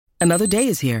Another day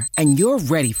is here, and you're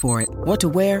ready for it. What to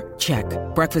wear? Check.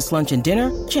 Breakfast, lunch, and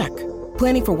dinner? Check.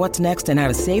 Planning for what's next and how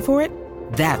to save for it?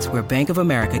 That's where Bank of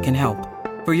America can help.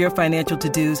 For your financial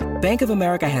to-dos, Bank of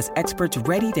America has experts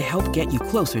ready to help get you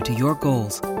closer to your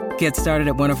goals. Get started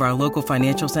at one of our local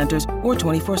financial centers or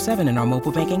 24/7 in our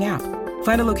mobile banking app.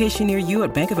 Find a location near you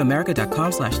at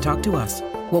bankofamerica.com/talktous.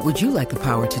 What would you like the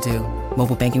power to do?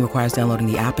 Mobile banking requires downloading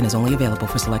the app and is only available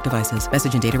for select devices.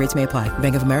 Message and data rates may apply.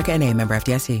 Bank of America N.A., member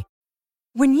FDIC.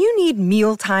 When you need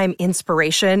mealtime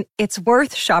inspiration, it's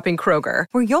worth shopping Kroger,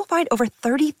 where you'll find over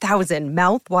 30,000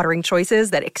 mouth-watering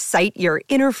choices that excite your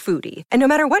inner foodie. And no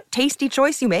matter what tasty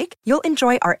choice you make, you'll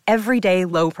enjoy our everyday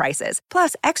low prices,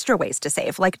 plus extra ways to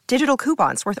save, like digital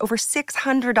coupons worth over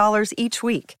 $600 each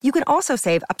week. You can also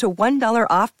save up to $1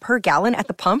 off per gallon at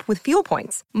the pump with fuel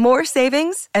points. More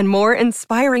savings and more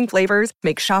inspiring flavors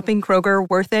make shopping Kroger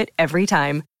worth it every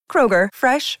time. Kroger,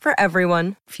 fresh for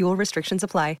everyone. Fuel restrictions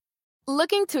apply.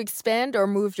 Looking to expand or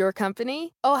move your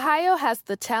company? Ohio has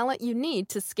the talent you need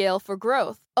to scale for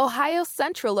growth. Ohio's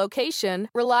central location,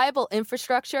 reliable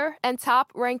infrastructure, and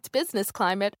top-ranked business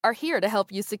climate are here to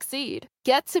help you succeed.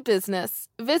 Get to business.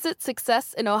 Visit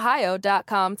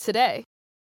successinohio.com today.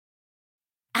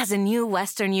 As a new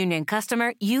Western Union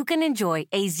customer, you can enjoy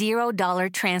a $0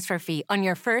 transfer fee on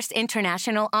your first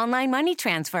international online money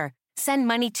transfer. Send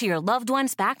money to your loved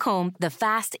ones back home the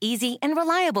fast, easy, and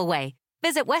reliable way.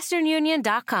 Visit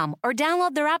westernunion.com or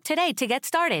download their app today to get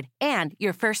started. And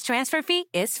your first transfer fee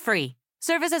is free.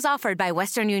 Services offered by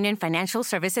Western Union Financial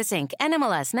Services, Inc.,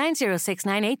 NMLS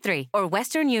 906983, or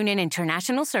Western Union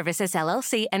International Services,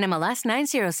 LLC, NMLS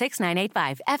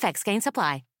 906985. FX gains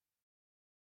apply.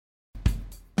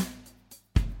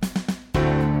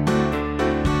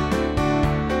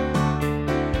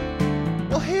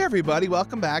 Well, hey, everybody.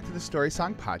 Welcome back to the Story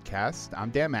Song Podcast.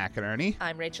 I'm Dan McInerney.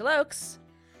 I'm Rachel Oakes.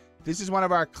 This is one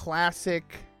of our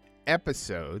classic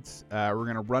episodes. We're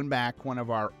going to run back one of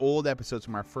our old episodes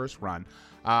from our first run.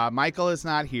 Michael is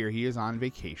not here. He is on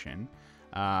vacation.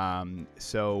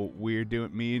 So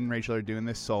me and Rachel are doing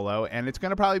this solo, and it's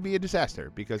going to probably be a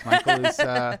disaster because Michael is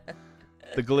the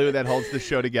glue that holds the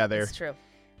show together. It's true.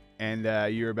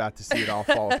 And you're about to see it all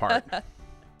fall apart.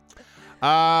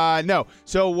 No.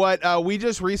 So what we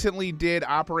just recently did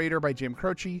Operator by Jim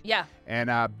Croce. Yeah. And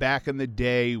back in the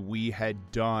day, we had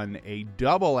done a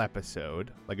double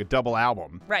episode, like a double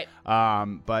album. Right.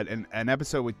 But an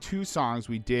episode with two songs.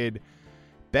 We did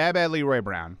Bad Bad Leroy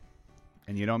Brown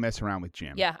and You Don't Mess Around with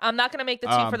Jim. Yeah. I'm not going to make the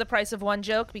two for the price of one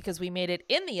joke because we made it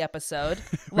in the episode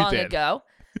long ago.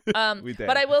 We did.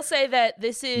 But I will say that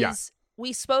this is,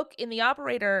 we spoke in the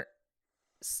Operator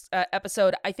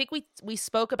episode. I think we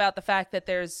spoke about the fact that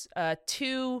there's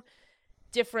two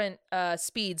different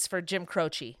speeds for Jim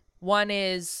Croce. One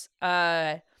is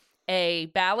a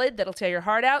ballad that'll tear your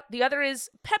heart out. The other is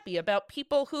peppy about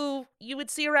people who you would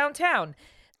see around town.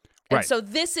 And right. So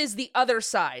this is the other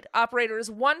side. Operator is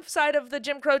one side of the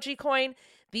Jim Croce coin.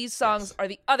 These songs are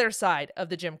the other side of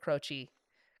the Jim Croce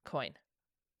coin.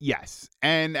 Yes.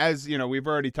 And as you know, we've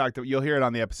already talked about, you'll hear it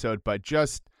on the episode, but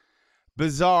just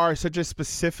bizarre, such a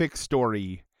specific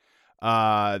story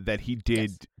that he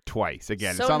did twice.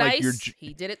 Again, so it's not nice, like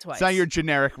he did it twice. It's not your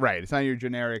generic, right? It's not your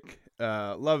generic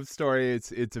love story.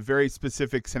 It's a very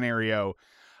specific scenario.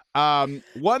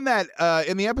 One that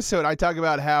in the episode I talk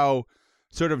about how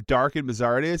sort of dark and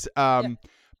bizarre it is.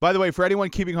 By the way, for anyone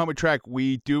keeping home a track,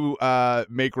 we do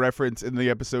make reference in the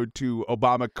episode to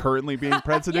Obama currently being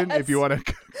president. Yes. If you want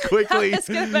to quickly, I was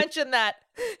going to mention that.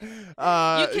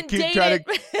 You can date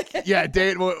it.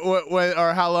 Date what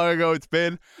or how long ago it's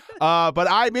been. But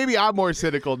I'm more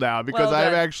cynical now because Well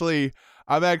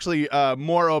I'm actually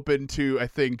more open to, I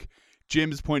think,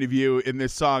 Jim's point of view in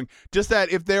this song. Just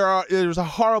that if there's a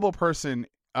horrible person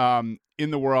in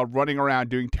the world running around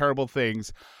doing terrible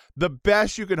things, the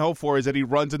best you can hope for is that he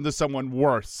runs into someone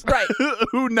worse, right?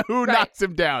 who knocks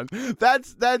him down.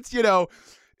 That's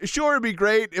sure, it'd be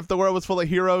great if the world was full of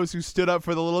heroes who stood up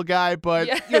for the little guy, but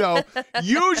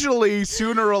usually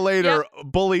sooner or later,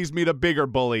 bullies meet a bigger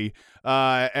bully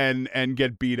and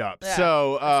get beat up. Yeah,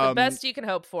 so that's the best you can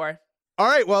hope for. All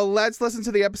right, well, let's listen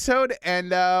to the episode,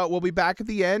 and we'll be back at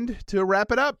the end to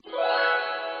wrap it up.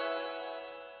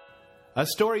 A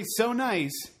story so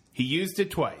nice, he used it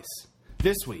twice.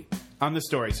 This week on the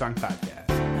Story Song Podcast.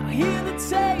 Now hear the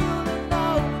tale and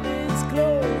all its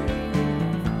glory.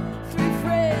 Three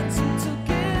friends who took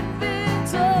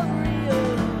inventory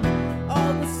of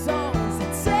all the songs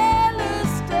that tell a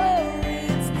story.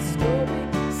 It's the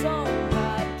Story Song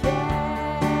Podcast.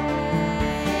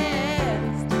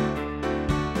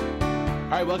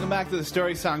 All right, welcome back to the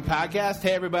Story Song Podcast.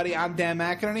 Hey, everybody, I'm Dan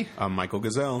McInerney. I'm Michael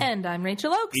Gazelle. And I'm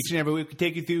Rachel Oakes. Each and every week we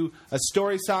take you through a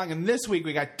story song, and this week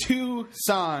we got 2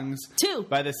 songs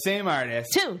by the same artist.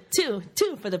 Two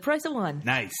for the price of one.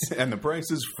 Nice. And the price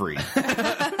is free.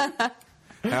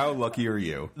 How lucky are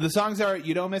you? The songs are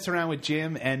You Don't Mess Around with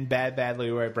Jim and Bad Bad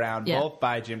Leroy Brown, both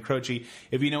by Jim Croce.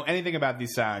 If you know anything about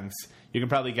these songs, you can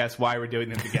probably guess why we're doing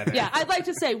them together. Yeah, I'd like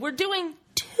to say we're doing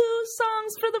 2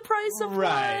 songs for the price of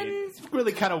one. It's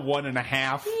really kind of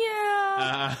 1.5.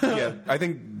 Yeah. Yeah, I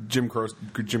think Jim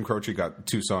Croce got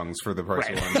 2 songs for the price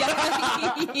of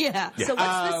one. Yeah. So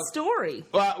what's the story?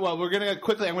 Well, we're going to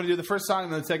quickly, I'm going to do the first song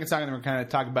and then the second song, and then we're going to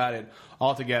talk about it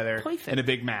all together in a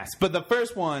big mass. But the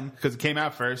first one, because it came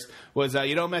out first, was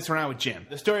You Don't Mess Around with Jim.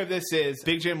 The story of this is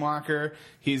Big Jim Walker.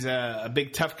 He's a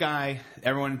big, tough guy.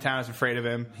 Everyone in town is afraid of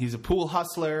him. He's a pool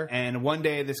hustler, and one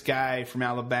day this guy from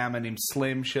Alabama named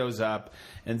Slim shows up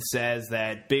and says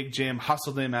that Big Jim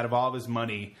hustled him out of all of his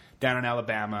money down in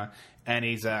Alabama, and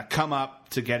he's come up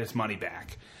to get his money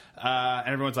back. And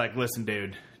everyone's like, listen,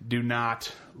 dude, do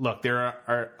not... Look, there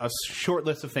are a short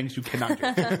list of things you cannot do.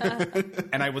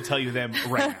 And I will tell you them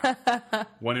right now.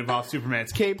 One involves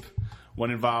Superman's cape.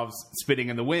 One involves spitting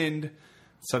in the wind.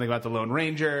 Something about the Lone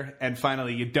Ranger. And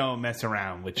finally, you don't mess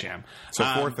around with Jim. So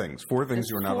 4 things. 4 things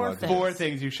you're not allowed to do. 4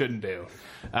 things you shouldn't do.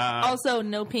 Also,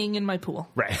 no peeing in my pool.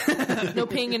 Right. No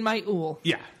peeing in my ool.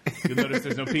 Yeah. You'll notice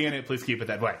there's no pee in it. Please keep it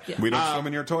that way. Yeah. We don't swim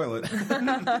in your toilet.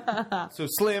 So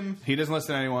Slim, he doesn't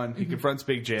listen to anyone. He confronts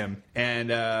Big Jim.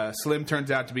 And Slim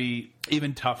turns out to be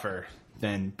even tougher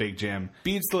than Big Jim.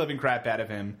 Beats the living crap out of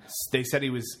him. They said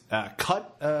he was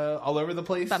cut all over the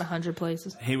place. About 100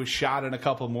 places. He was shot in a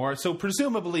couple more. So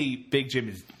presumably Big Jim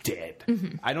is dead.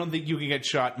 Mm-hmm. I don't think you can get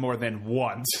shot more than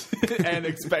once and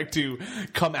expect to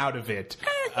come out of it.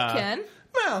 You can.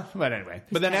 Well, but anyway.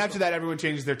 But then after that, everyone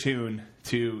changes their tune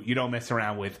to You Don't Mess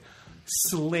Around with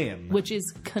Slim. Which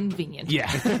is convenient.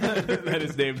 Yeah. That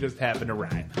his name just happened to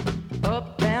rhyme.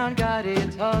 Uptown got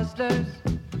its hustlers,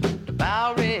 the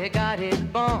Bowery got its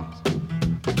bums,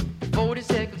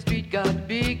 42nd Street got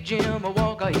Big Jim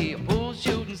Walker, he a bull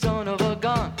shooting son of a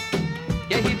gun.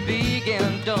 Yeah, he big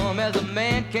and dumb as a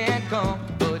man can come,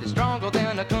 but he's stronger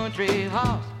than a country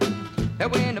horse.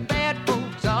 And when the bad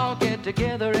folks all get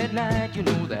together at night, you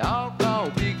know they all call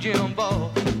Big Jim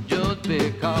Ball just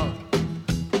because.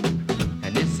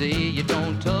 And they say you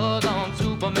don't tug on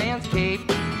Superman's cape,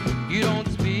 you don't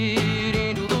spit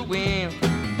into the wind,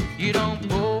 you don't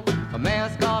pull a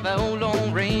mask off an old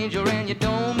Lone Ranger, and you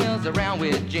don't mess around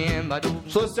with Jim.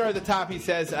 So let's start at the top. He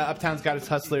says, Uptown's got its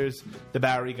hustlers, the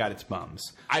Bowery got its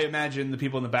bums. I imagine the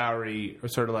people in the Bowery are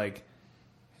sort of like,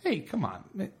 hey, come on,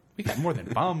 we got more than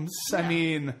bums. I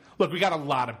mean, look, we got a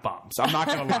lot of bums. I'm not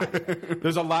going to lie.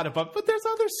 There's a lot of bums, but there's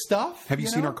other stuff. Have you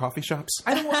seen our coffee shops?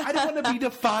 I don't want to be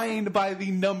defined by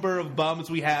the number of bums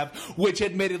we have, which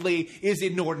admittedly is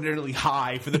inordinately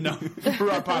high for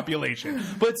our population.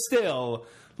 But still,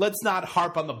 let's not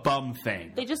harp on the bum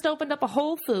thing. They just opened up a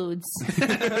Whole Foods.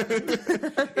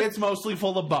 It's mostly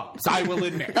full of bums, I will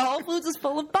admit. The Whole Foods is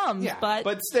full of bums,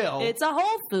 but still. It's a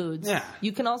Whole Foods. Yeah.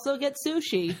 You can also get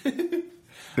sushi.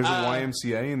 There's a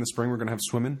YMCA in the spring. We're going to have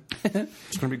swimming. It's going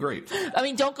to be great. I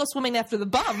mean, don't go swimming after the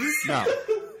bums. No.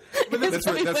 But that's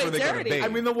where they go to bathe. I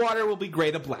mean, the water will be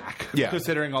gray to black,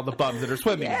 considering all the bums that are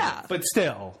swimming in it. But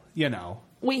still, you know.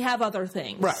 We have other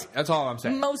things. Right. That's all I'm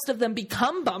saying. Most of them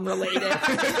become bum-related.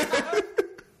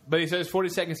 But he says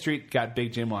 42nd Street got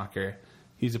Big Jim Walker.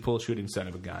 He's a pool-shooting son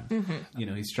of a gun. Mm-hmm. You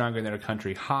know, he's stronger than a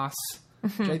country hoss,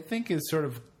 which I think is sort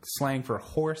of slang for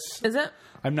horse. Is it?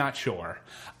 I'm not sure.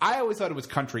 I always thought it was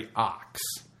country ox.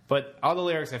 But all the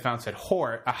lyrics I found said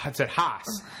said hoss.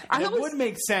 And it would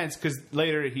make sense because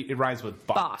later it rhymes with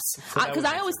boss. Because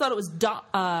I always thought it was dog.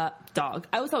 I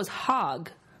always thought it was hog.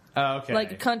 Oh, okay.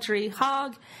 Like a country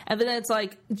hog. And then it's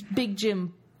like Big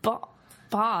Jim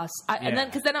Boss. And then,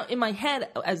 because then in my head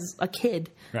as a kid,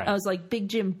 I was like, Big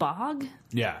Jim Bog?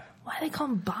 Yeah. Why do they call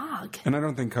him Bog? And I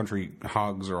don't think country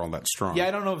hogs are all that strong. Yeah,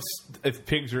 I don't know if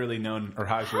pigs are really known or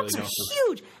hogs really known for...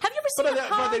 huge. Have you ever seen a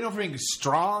hog? Are they known for being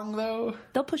strong, though?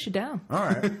 They'll push you down. All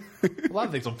right. A lot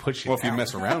of things will push you down. Well, if you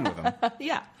mess around with them.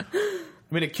 Yeah. I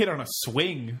mean, a kid on a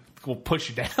swing will push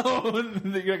you down. You're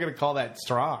not going to call that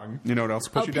strong. You know what else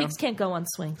push you down? Pigs can't go on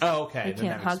swings. Oh, okay. They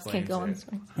can't. Hogs can't go on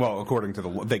swings. Well, according to the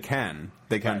law, they can.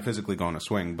 They can physically go on a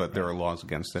swing, but there are laws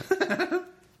against it.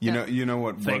 You know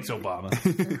what? Thanks, Obama.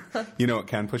 You know what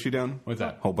can push you down? What's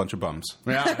that? Whole bunch of bums.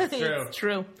 Yeah, that's true. It's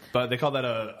true. But they call that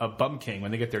a bum king when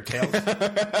they get their tails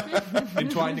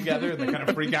entwined together and they kind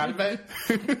of freak out a bit.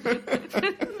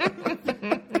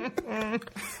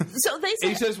 So they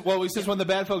He say, says when the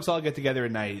bad folks all get together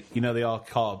at night, they all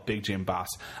call Big Jim boss.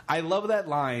 I love that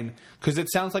line because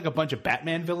it sounds like a bunch of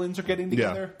Batman villains are getting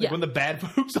together. Like Yeah. when the bad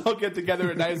folks all get together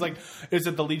at night, it's like, is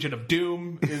it the Legion of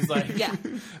Doom? Is like,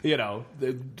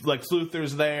 Lex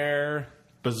Luthor's there,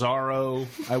 Bizarro,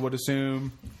 I would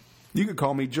assume. You could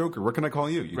call me Joker. What can I call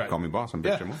you? You can call me boss. I'm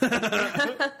Big Jim.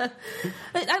 I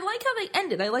like how they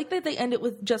end it. I like that they end it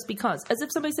with just because. As if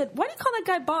somebody said, why do you call that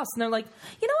guy boss? And they're like,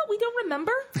 you know what? We don't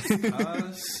remember.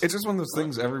 It's just one of those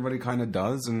things everybody kind of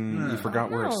does, and you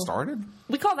forgot where it started.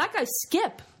 We call that guy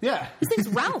Skip. Yeah. His name's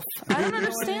Ralph. I don't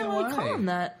understand why we call him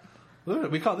that.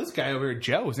 We call this guy over here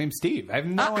Joe. His name's Steve. I have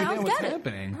no idea what's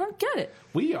happening. I don't get it.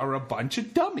 We are a bunch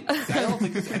of dummies. I don't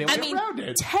think there's any way around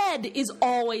it. Ted is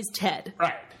always Ted.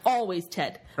 Right. Always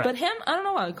Ted. Right. But him, I don't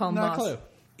know why we call him Not boss. a clue.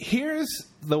 Here's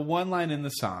the one line in the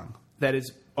song that has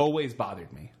always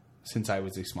bothered me since I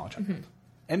was a small child. Mm-hmm.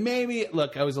 And maybe,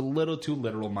 look, I was a little too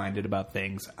literal-minded about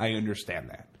things. I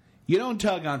understand that. You don't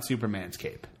tug on Superman's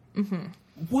cape. Mm-hmm.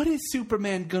 What is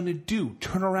Superman gonna do?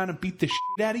 Turn around and beat the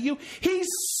shit out of you? He's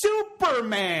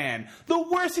Superman! The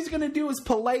worst he's gonna do is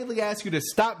politely ask you to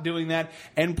stop doing that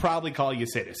and probably call you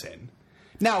citizen.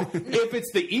 Now, if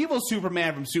it's the evil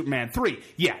Superman from Superman 3,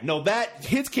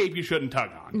 his cape you shouldn't tug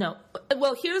on. No.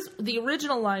 Well, here's the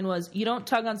original line was, you don't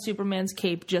tug on Superman's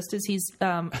cape just as he's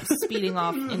speeding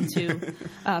off into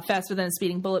faster than a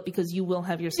speeding bullet because you will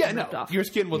have your skin ripped off. Your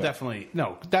skin will definitely...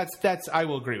 No, that's I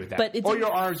will agree with that. But it or didn't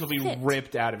your arms will be fit.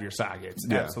 ripped out of your sockets.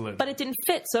 Yeah. Absolutely. But it didn't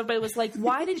fit, so everybody was like,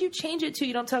 why did you change it to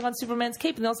you don't tug on Superman's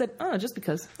cape? And they all said, oh, just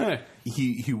because.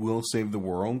 He will save the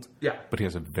world. Yeah. But he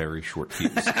has a very short fuse.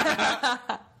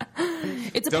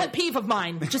 It's a pet peeve of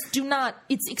mine. Just do not.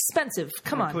 It's expensive.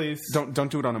 Come on. Please. Don't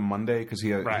do it on a Monday because he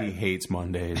hates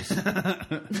Mondays.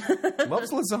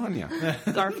 Loves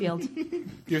lasagna. Garfield.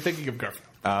 You're thinking of Garfield.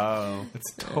 Oh,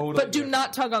 It's totally... But do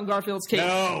not tug on Garfield's cape.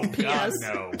 No. P.S.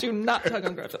 God, no. Do not tug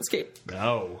on Garfield's cape.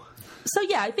 No. So,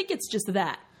 yeah, I think it's just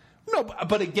that. No,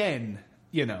 but again,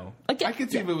 I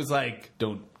could see if it was like,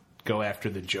 don't go after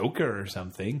the Joker or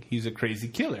something. He's a crazy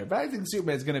killer. But I think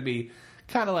Superman's going to be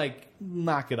kind of like,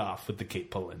 knock it off with the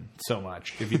cape pulling so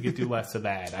much. If you could do less of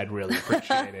that, I'd really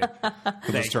appreciate it.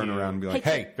 He'll just turn around and be like,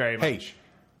 Hey, very much.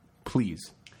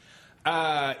 Please.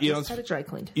 You Just had it dry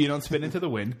cleaned. You don't spit into the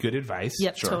wind. Good advice.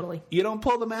 Yep, totally. You don't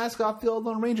pull the mask off the old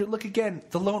Lone Ranger. Look again.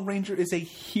 The Lone Ranger is a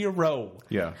hero.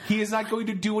 Yeah. He is not going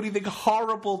to do anything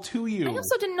horrible to you. I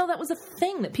also didn't know that was a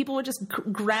thing, that people were just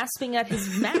grasping at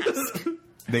his mask.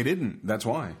 They didn't. That's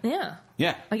why. Yeah.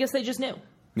 Yeah. I guess they just knew.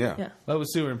 Yeah. Yeah. Well, it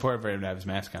was super important for him to have his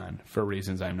mask on for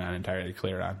reasons I'm not entirely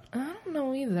clear on. I don't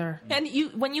know either. And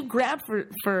when you grab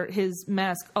for his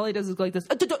mask, all he does is go like this.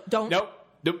 Don't. Nope.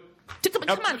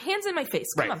 Come on, hands in my face.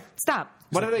 Come Right. on, stop.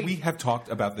 We have talked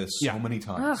about this so many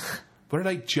times. What did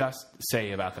I just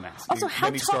say about the mask? Also, how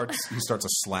Then he tall? starts a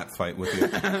slap fight with you.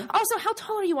 Also, how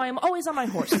tall are you? I am always on my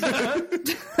horse.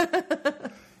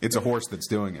 It's a horse that's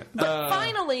doing it. But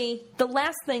finally, the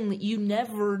last thing that you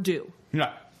never do.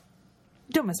 No.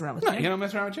 Don't mess around with No, Jim. you don't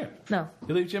mess around with Jim. No.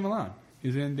 You leave Jim alone.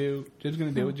 Jim's going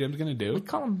to do what Jim's going to do. We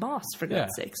call him boss, for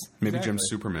God's sakes. Maybe Exactly. Jim's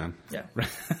Superman.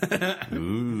 Yeah.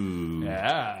 Ooh.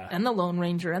 Yeah. And the Lone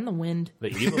Ranger and the wind. The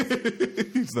evil.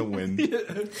 He's the wind.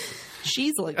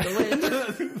 She's like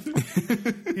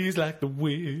the wind. He's like the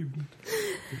wind.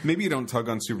 Maybe you don't tug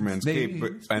on Superman's cape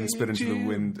and spit into the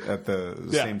wind at the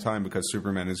same time because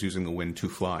Superman is using the wind to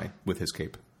fly with his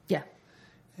cape. Yeah.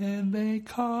 And they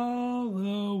call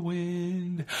the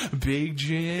wind Big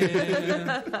Jim.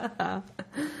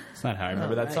 It's not how I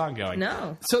remember that song going.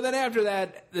 No. So then after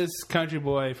that, this country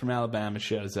boy from Alabama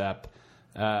shows up.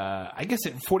 I guess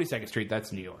at 42nd Street,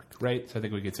 that's New York, right? So I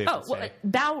think we could say. Oh, well, Yeah,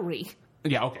 Bowery.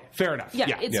 okay. Fair enough. Yeah,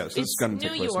 so it's it's gonna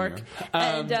take New place in York. New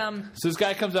And So this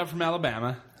guy comes up from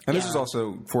Alabama. And this is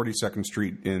also 42nd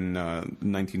Street in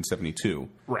 1972.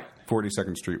 Right.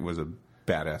 42nd Street was a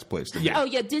badass place to be. Yeah. oh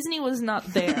yeah, Disney was not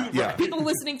there. Yeah. People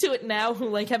listening to it now who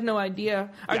like have no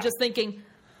idea are just thinking,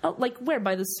 oh, like where,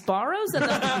 by the Sparrows and the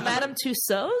Madame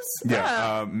Tussauds?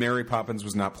 Yeah, Mary Poppins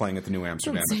was not playing at the New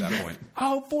Amsterdam at that point.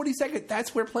 Oh, 42nd.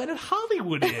 That's where Planet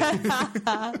Hollywood is.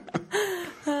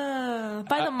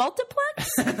 By the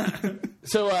multiplex?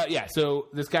 So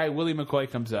this guy, Willie McCoy,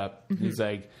 comes up. He's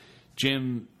like,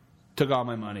 Jim took all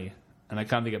my money, and I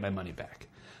come to get my money back.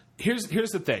 Here's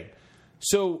the thing.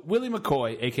 So Willie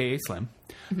McCoy, a.k.a. Slim,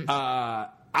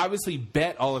 obviously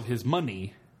bet all of his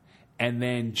money, and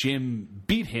then Jim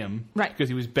beat him because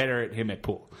he was better at him at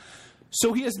pool.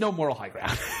 So he has no moral high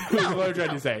ground. What I'm trying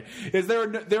to say is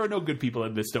there are no good people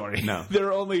in this story. No. There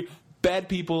are only bad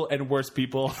people and worse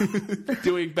people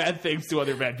doing bad things to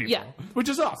other bad people. Yeah. Which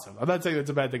is awesome. I'm not saying that's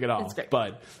a bad thing at all. It's great.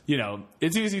 But,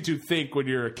 it's easy to think when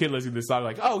you're a kid listening to this song,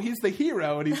 like, oh, he's the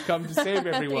hero and he's come to save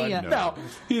everyone. Yeah. No,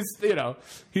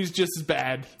 he's just as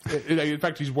bad. In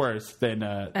fact, he's worse than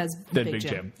Big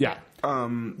Jim. Yeah.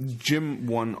 Jim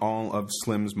won all of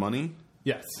Slim's money.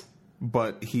 Yes.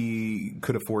 But he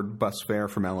could afford bus fare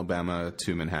from Alabama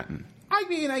to Manhattan. I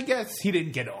mean, I guess he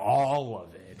didn't get all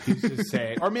of it. He's just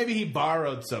saying. Or maybe he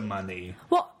borrowed some money.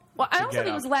 Well, I don't think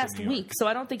it was up to last New York. week, so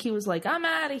I don't think he was like, I'm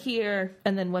out of here,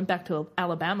 and then went back to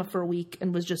Alabama for a week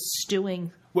and was just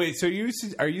stewing. Wait, so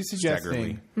are you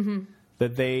suggesting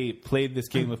that they played this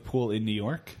game of pool in New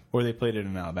York, or they played it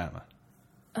in Alabama?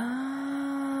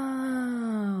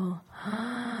 Oh,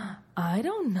 I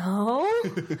don't know.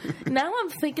 Now I'm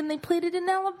thinking they played it in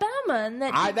Alabama, and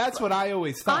That's what I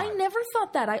always thought. I never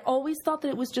thought that. I always thought that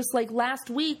it was just like last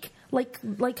week, like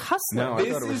Hustler. No, I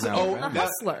thought it was Alabama. A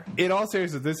Hustler. In all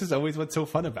seriousness, this is always what's so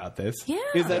fun about this. Yeah.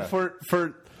 Is that for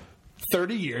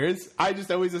 30 years, I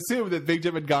just always assumed that Big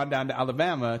Jim had gone down to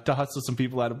Alabama to hustle some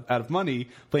people out of money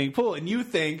playing pool. And you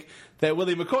think that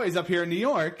Willie McCoy's up here in New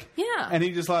York. Yeah. And he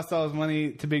just lost all his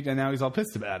money to Big Jim, and now he's all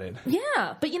pissed about it.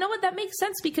 Yeah, but you know what? That makes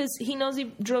sense because he knows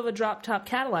he drove a drop-top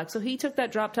Cadillac. So he took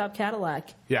that drop-top Cadillac,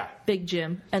 Yeah. Big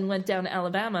Jim, and went down to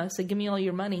Alabama, said, give me all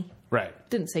your money. Right.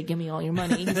 Didn't say, give me all your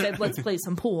money. He said, let's play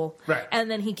some pool. Right. And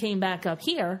then he came back up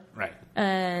here. Right.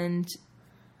 And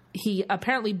he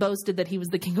apparently boasted that he was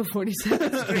the king of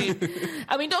 42nd Street.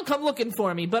 I mean, don't come looking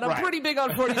for me, but I'm Right. pretty big on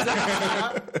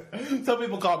 42nd. Some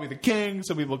people call me the king.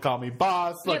 Some people call me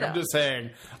boss. Look, I'm just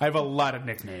saying, I have a lot of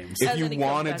nicknames. If And then you he comes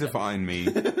wanted back to up. find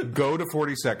me, go to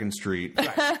 42nd Street,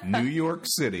 New York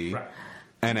City, Right.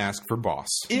 and ask for Boss.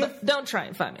 But don't try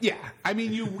and find me. Yeah, I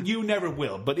mean, you never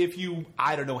will. But if you,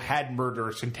 I don't know, had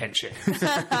murderous intentions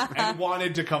and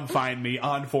wanted to come find me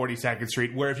on 42nd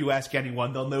Street, where if you ask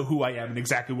anyone, they'll know who I am and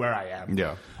exactly where I am.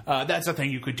 Yeah. That's a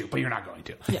thing you could do, but you're not going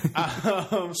to.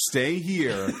 Yeah. Stay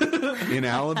here in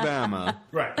Alabama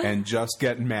Right. and just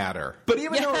get madder. But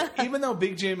even though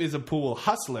Big Jim is a pool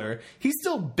hustler, he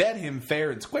still bet him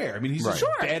fair and square. I mean, he's Right.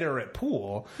 just better at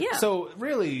pool. Yeah. So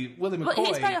really, Willie McCoy. Well,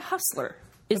 he's not a hustler,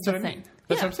 is That's the what I thing. mean.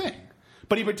 That's Yeah. what I'm saying.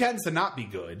 But he pretends to not be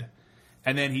good,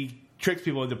 and then he tricks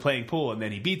people into playing pool, and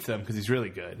then he beats them because he's really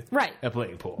good Right. at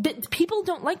playing pool. But people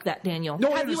don't like that, Daniel. No,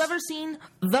 I Have you understand. ever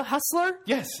seen The Hustler?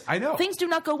 Yes, I know. Things do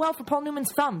not go well for Paul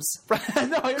Newman's thumbs.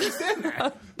 No, I understand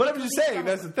that. But I'm just saying,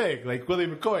 that's the thing. Like, Willie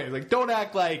McCoy, like, don't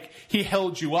act like he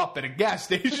held you up at a gas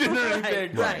station or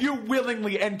anything. right. You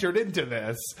willingly entered into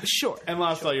this. Sure. And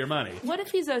lost all your money. What if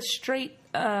he's a straight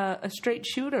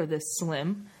shooter, this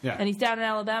Slim, Yeah. and he's down in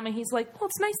Alabama? He's like, well,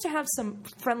 it's nice to have some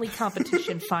friendly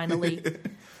competition finally.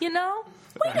 You know?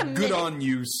 Wait a minute. Good on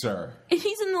you, sir.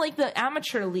 He's in like the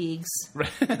amateur leagues.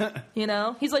 You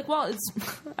know? He's like, well,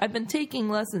 I've been taking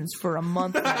lessons for a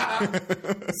month now.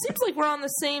 Seems like we're on the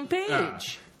same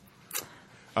page.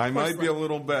 I might be a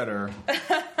little better,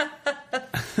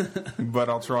 but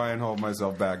I'll try and hold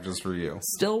myself back just for you.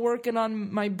 Still working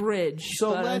on my bridge.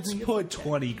 So but I let's think put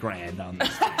 20 grand on this.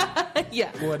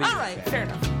 yeah. What do you All right, say? fair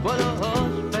enough. Well, a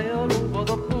hush fell over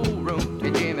the pool room.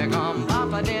 And Jimmy come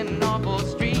popping in an awful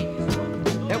street.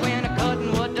 And when the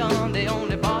cutting was done, the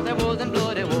only part that wasn't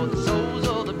bloody was the soles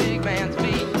of the big man's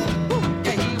feet.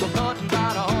 Yeah, he was cutting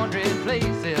about 100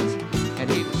 places. And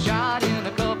he was shot in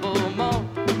a couple more.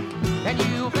 And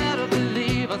you better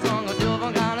believe I sung a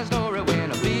different kind of story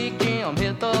when a big Jim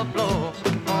hit the floor.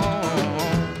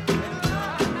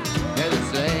 Yeah,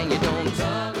 this thing you don't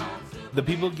tug on. The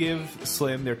people give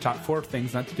Slim their top 4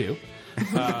 things not to do.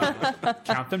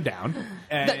 Count them down.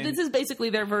 And This is basically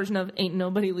their version of "Ain't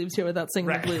Nobody Leaves Here Without Singing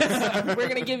Right. the Blues." We're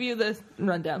gonna give you the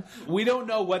rundown. we don't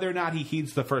know whether or not he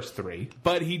heeds the first 3,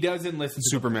 but he doesn't listen to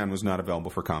Superman was not available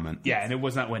for comment. Yeah, and it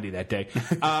was not Wendy that day.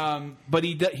 But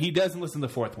he doesn't listen to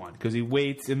the 4th one because he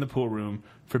waits in the pool room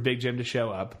for Big Jim to show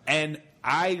up. And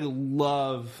I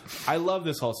love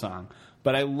this whole song,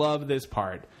 but I love this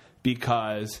part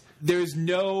because there's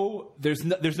no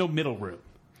middle room.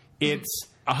 It's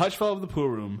a hush fell over the pool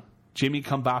room. Jimmy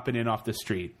come bopping in off the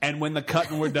street. And when the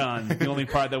cutting were done, the only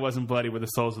part that wasn't bloody were the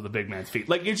soles of the big man's feet.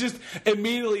 Like, it's just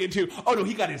immediately into, oh no,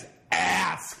 he got his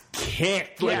ass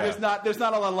kicked. Like, Yeah. there's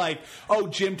not a lot of like, oh,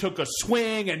 Jim took a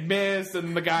swing and missed,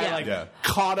 and the guy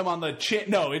caught him on the chin.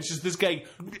 No, it's just this guy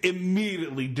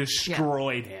immediately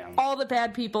destroyed him. All the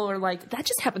bad people are like, "That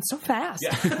just happened so fast."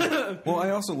 Well, I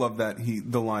also love that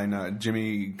the line,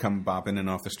 Jimmy come bopping in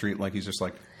off the street, like he's just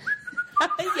like,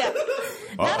 Yeah.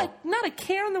 Not a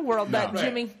care in the world. That Right.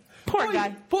 Jimmy, poor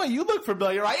guy. Boy, you look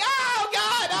familiar. Right? Oh,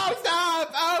 God! Oh,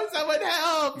 stop! Oh, someone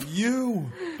help!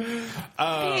 You.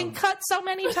 Being cut so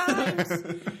many times.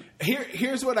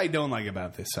 Here's what I don't like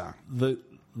about this song: the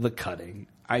cutting.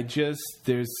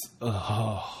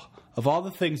 Of all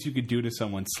the things you could do to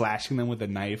someone, slashing them with a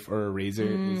knife or a razor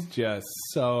is just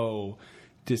so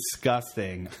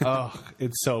disgusting. Oh,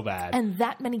 it's so bad. And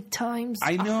that many times.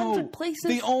 I know. 100 places.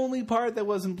 The only part that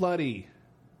wasn't bloody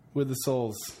were the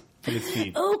soles of his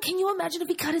feet. Oh, can you imagine if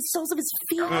he cut his soles of his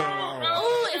feet?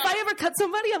 Oh, if I ever cut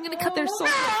somebody, I'm going to cut their soles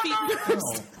of their feet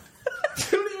first.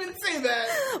 Don't even say that.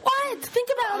 What? Think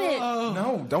about it.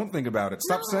 No, don't think about it.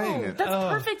 Stop saying it. That's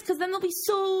perfect, because then they'll be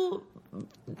so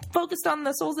focused on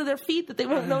the soles of their feet that they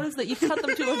won't notice that you cut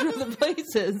them 200 other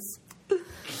places.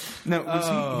 No,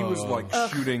 he was like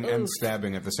shooting and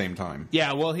stabbing at the same time.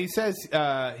 Yeah, well, he says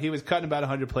he was cut in about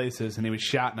 100 places and he was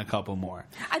shot in a couple more.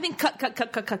 I think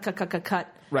cut.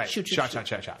 Right. Shoot. Shot.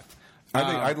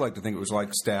 I'd like to think it was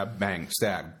like stab, bang,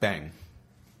 stab, bang.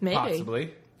 Maybe.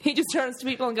 Possibly. He just turns to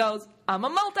people and goes, I'm a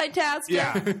multitasker.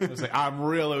 Yeah. It's like, I'm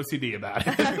real OCD about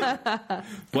it.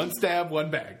 One stab,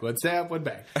 one bang. One stab, one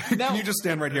bang. Now, Can you just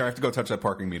stand right here? I have to go touch that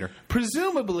parking meter.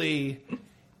 Presumably,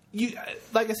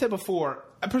 like I said before,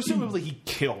 presumably he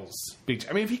kills Big Jim.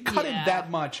 I mean, if he cut him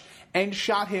that much and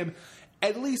shot him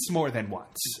at least more than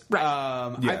once, right.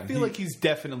 I feel like he's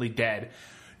definitely dead.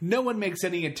 No one makes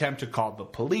any attempt to call the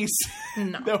police.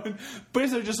 No. But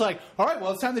they're just like, all right,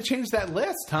 well, it's time to change that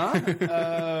list,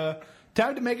 huh?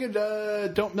 Time to make it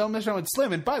don't mess around with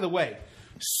Slim. And by the way,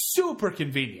 super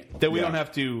convenient that we don't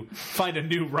have to find a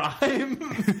new rhyme.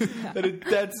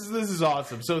 This is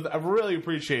awesome. So I really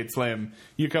appreciate, Slim,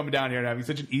 you coming down here and having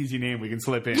such an easy name we can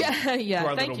slip in.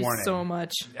 Yeah. Thank you so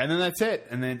much. And then that's it.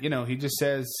 And then, he just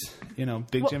says,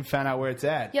 Big Jim found out where it's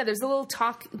at. Yeah, there's the little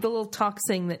talk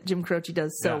thing that Jim Croce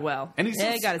does so well. And he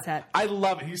got his hat. I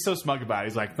love it. He's so smug about it.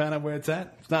 He's like, found out where it's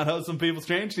at. It's not how some people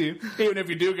strange to you. Even if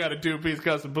you do got a 2-piece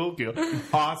custom pool cue.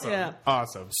 Awesome. Yeah.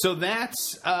 Awesome. So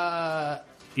that's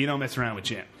You Don't Mess Around with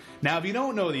Jim. Now, if you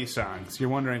don't know these songs, you're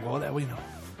wondering, well, that we know.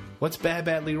 What's Bad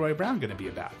Bad Leroy Brown going to be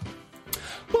about?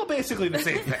 Well, basically the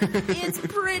same thing. It's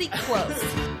pretty close.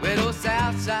 Well, the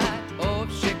south side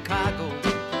of Chicago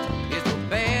is the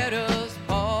baddest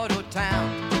part of town.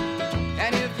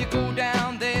 And if you go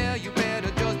down there, you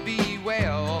better just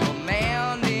beware of a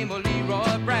man named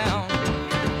Leroy Brown.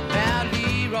 Now,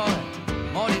 Leroy,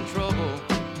 more in trouble.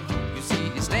 You see,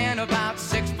 he stand about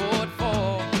 6'4".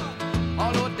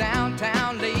 All the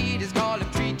downtown ladies call him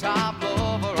treetop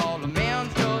lover. All the men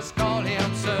just call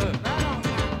him sir.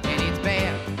 And it's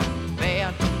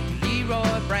bad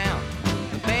Leroy Brown,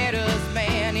 the baddest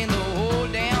man in the whole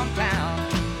damn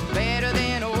town. Better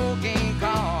than old King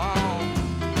Kong,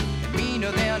 and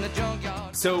meaner than a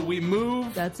junkyard. So we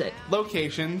move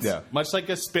locations, much like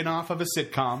a spin-off of a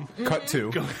sitcom. Cut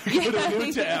to. Go to a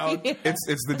new town.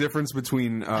 It's the difference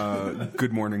between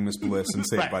Good Morning, Miss Bliss and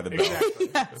Saved by the Bell. Exactly.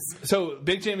 Yes. So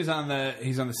Big Jim is on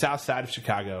the south side of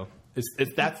Chicago.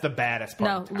 That's the baddest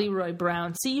part. No, Leroy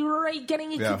Brown. See, you were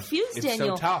getting it confused, it's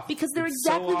Daniel. So tough. Because they're it's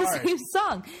exactly so the hard. same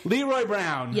song. Leroy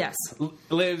Brown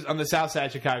lives on the south side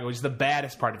of Chicago, which is the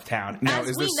baddest part of town. Now,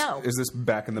 As know. Is this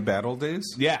back in the bad old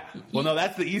days? Yeah. Well, no,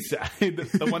 that's the east side,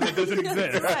 the one that doesn't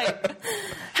exist. Right.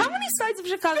 How many sides of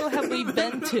Chicago have we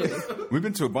been to? We've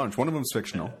been to a bunch. One of them's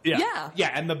fictional.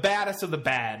 Yeah, and the baddest of the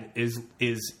bad is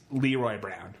Leroy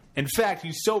Brown. In fact,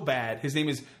 he's so bad, his name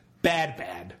is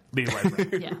Bad Leroy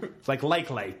Brown. Yeah. It's like.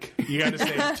 You got to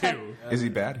say it too. Is he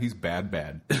bad? He's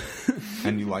bad.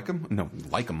 And you like him? No,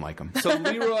 like him. So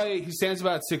Leroy, he stands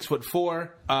about 6'4".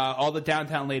 All the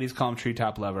downtown ladies call him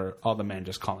treetop lover. All the men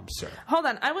just call him sir. Hold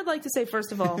on. I would like to say,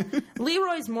 first of all,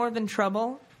 Leroy's more than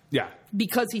trouble. Yeah.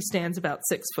 Because he stands about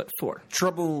 6'4".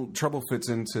 Trouble fits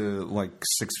into like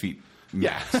 6 feet.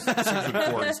 Yeah.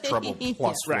 6'4" is trouble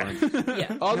plus right.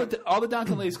 Yeah. All the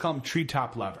downtown ladies call him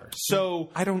treetop lover. So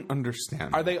I don't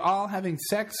understand. Are they all having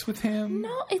sex with him?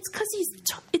 No, it's because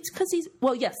he's.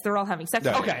 Well, yes, they're all having sex.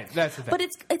 Yeah. with him. Okay, that's the thing. But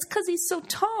it's because he's so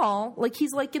tall. Like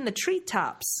he's like in the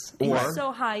treetops. He's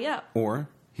so high up. Or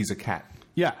he's a cat.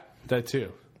 Yeah, that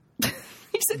too.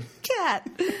 He's a cat.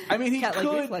 I mean, he cat-like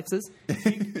could. reflexes.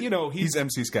 He's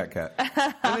MC Scat Cat.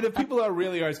 I mean, if people are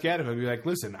really scared of him, be like,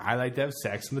 listen, I like to have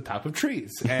sex on the top of trees.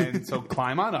 And so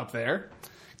climb on up there,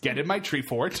 get in my tree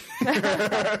fort, and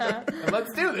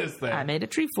let's do this thing. I made a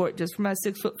tree fort just for my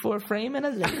 6'4" frame and a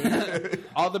lady.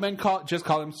 All the men just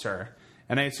call him sir.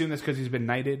 And I assume that's because he's been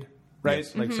knighted, right?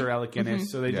 Yes. Like Sir Alec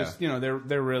Guinness. So they just,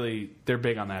 they're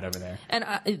big on that over there.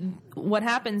 And what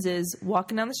happens is,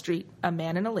 walking down the street, a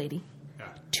man and a lady,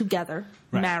 together,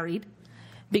 married.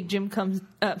 Big Jim comes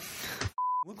up.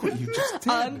 Look what you just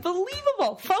did.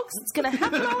 Unbelievable. Folks, it's going to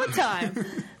happen all the time.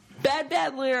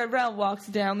 Bad Leroy Brown walks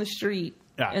down the street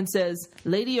and says,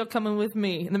 "Lady, you're coming with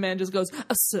me." And the man just goes,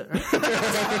 "Sir."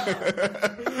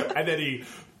 And then he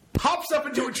pops up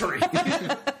into a tree.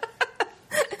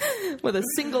 With a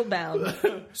single bound.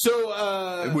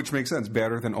 So, which makes sense.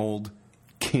 Better than old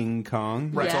King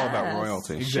Kong. Right. It's all about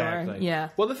royalty. Exactly. Sure, yeah.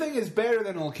 Well, the thing is better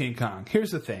than old King Kong. Here's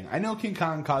the thing. I know King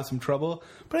Kong caused some trouble,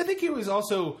 but I think he was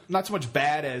also not so much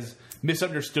bad as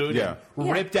misunderstood and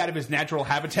ripped out of his natural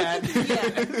habitat.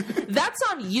 That's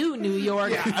on you, New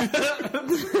York.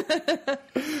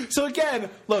 So again,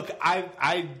 look,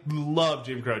 I love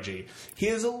Jim Croce. He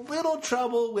has a little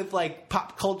trouble with like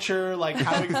pop culture, like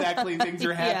how exactly things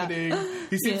are happening.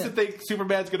 He seems to think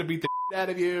Superman's going to beat the out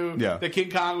of you. Yeah. That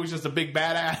King Kong was just a big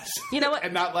badass. You know what?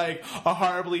 And not like a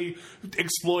horribly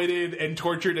exploited and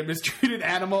tortured and mistreated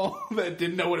animal that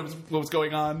didn't know what was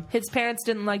going on. His parents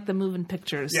didn't like the moving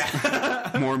pictures.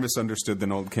 Yeah. More misunderstood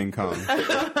than old King Kong.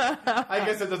 I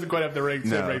guess it doesn't quite have the ring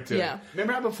to it. Yeah.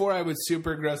 Remember how before I was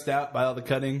super grossed out by all the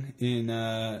cutting in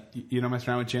You Don't Mess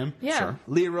Around with Jim? Yeah. Sure.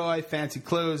 Leroy, fancy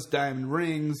clothes, diamond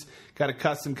rings, got a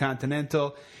custom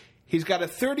Continental. He's got a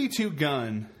 .32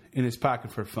 gun in his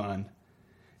pocket for fun.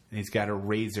 And he's got a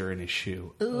razor in his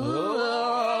shoe.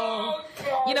 Oh,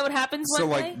 you know what happens one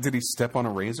day? Did he step on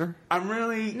a razor? I'm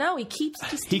really... No, he keeps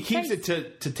it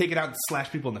to take it out and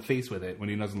slash people in the face with it when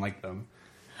he doesn't like them.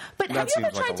 But have you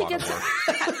ever tried to get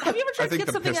something out of your I think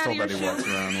the pistol that he shoe? walks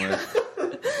around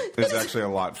with is actually a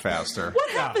lot faster. What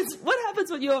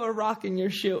happens when you have a rock in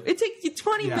your shoe? It takes you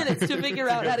 20 minutes to figure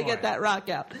out how to get that rock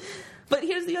out. But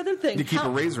here's the other thing. You keep a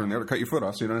razor in there to cut your foot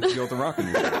off so you don't have to deal with the rock in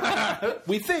your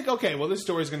We think, okay, well, this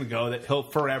story's going to go that he'll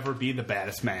forever be the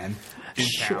baddest man in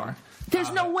town.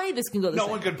 There's no way this can go this way.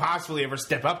 No one could possibly ever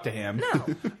step up to him.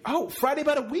 No. Friday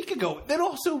about a week ago. Then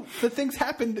also, the things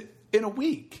happened in a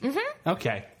week. Mm-hmm.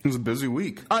 Okay. It was a busy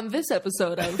week. On this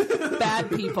episode of Bad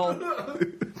People.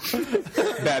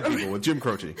 Bad People with Jim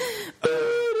Croce.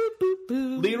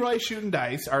 Leroy Shooting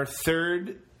Dice, our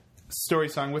third story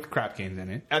song with crap games in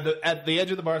it. At the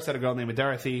edge of the bar sat a girl named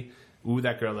Dorothy. Ooh,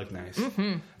 that girl looked nice.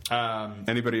 Mm-hmm.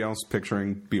 Anybody else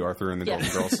picturing B. Arthur and the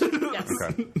Golden Girls? Yes.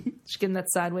 Okay. She's getting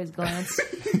that sideways glance.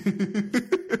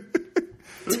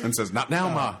 And says, "Not now,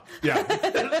 Ma." Yeah.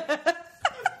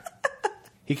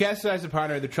 He cast his eyes upon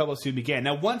her. The trouble soon began.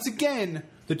 Now, once again,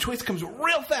 the twist comes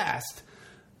real fast.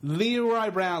 Leroy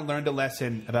Brown learned a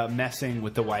lesson about messing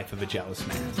with the wife of a jealous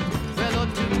man. Well,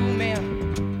 two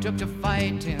men took to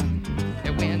fighting.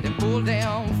 They went and pulled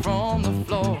down from the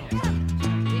floor.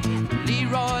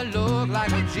 Leroy looked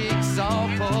like a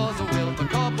jigsaw puzzle with a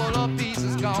couple of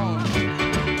pieces gone.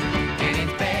 And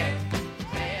it's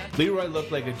bad. Leroy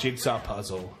looked like a jigsaw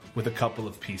puzzle with a couple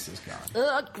of pieces gone.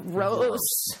 Ugh, gross.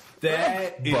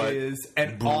 That is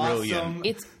an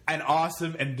brilliant.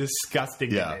 awesome and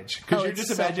disgusting image. Because you're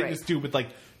just imagining this dude with like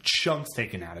chunks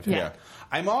taken out of him. Yeah.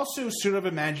 I'm also sort of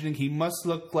imagining he must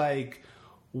look like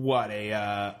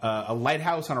a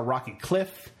lighthouse on a rocky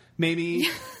cliff, maybe.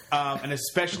 An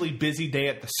especially busy day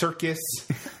at the circus.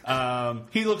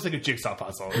 He looks like a jigsaw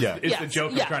puzzle. It's the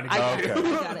joke I'm trying to get. I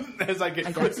got it. As I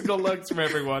get quizzical looks from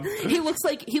everyone. He looks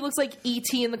like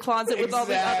E.T. in the closet with all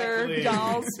the other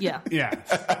dolls. Yeah. Yeah.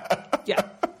 Yeah.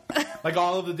 Like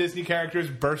all of the Disney characters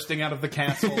bursting out of the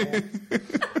castle.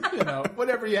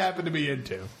 Whatever you happen to be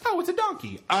into. Oh, it's a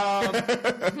donkey.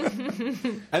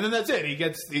 And then that's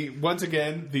it. Once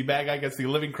again, the bad guy gets the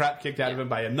living crap kicked out of him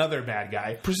by another bad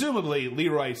guy. Presumably,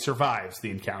 Leroy survives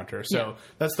the encounter. So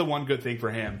that's the one good thing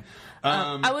for him.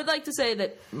 I would like to say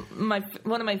that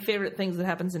one of my favorite things that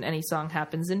happens in any song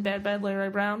happens in Bad Leroy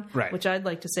Brown. Right. Which I'd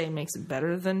like to say makes it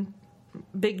better than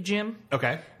Big Jim.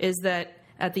 Okay. Is that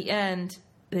at the end...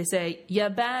 They say, "You're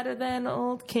better than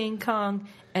old King Kong,"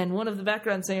 and one of the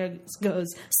background singers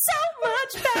goes, "So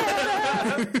much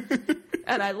better."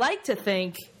 And I like to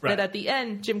think that at the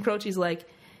end, Jim Croce's like,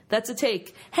 "That's a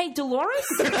take. Hey, Dolores,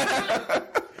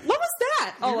 what was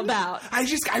that all about?"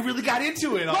 I really got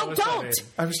into it. Well, don't.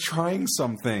 I was trying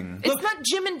something. It's not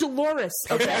Jim and Dolores,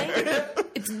 okay?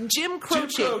 It's Jim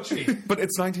Croce. But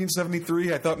it's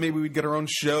 1973. I thought maybe we'd get our own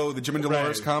show, the Jim and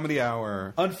Dolores Comedy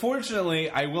Hour. Unfortunately,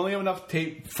 I only have enough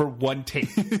tape for one tape.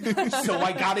 So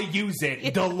I gotta use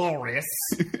it, Dolores.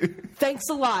 Thanks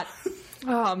a lot.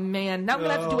 Oh, man. Now I'm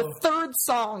going to have to do a third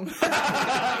song.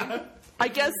 I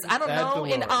guess, I don't know,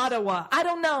 in Ottawa. I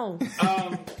don't know.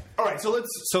 All right,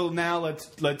 so now let's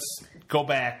go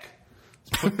back.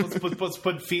 Let's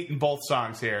put feet in both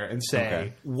songs here and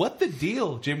say, what the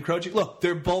deal, Jim Croce? Look,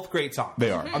 they're both great songs.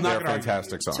 They are. I'm not They're gonna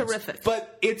fantastic songs. Terrific.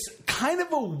 But it's kind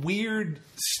of a weird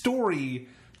story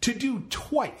to do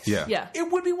twice. Yeah.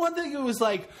 It would be one thing if it was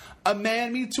like a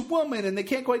man meets a woman and they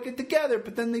can't quite get together,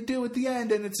 but then they do at the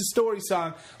end and it's a story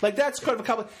song. Like, that's kind of a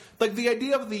couple. Like, the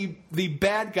idea of the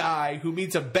bad guy who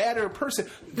meets a badder person.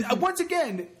 Once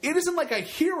again, it isn't like a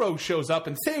hero shows up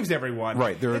and saves everyone.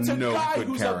 Right, there are it's no a guy good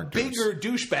who's characters. a bigger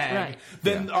douchebag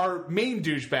than our main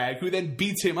douchebag, who then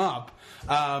beats him up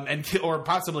or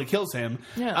possibly kills him.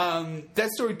 Yeah. That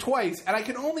story twice, and I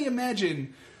can only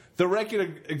imagine the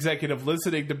record executive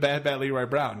listening to Bad Bad Leroy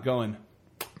Brown going,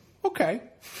 okay,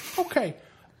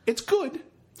 it's good.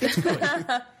 You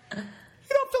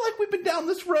don't feel like we've been down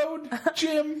this road,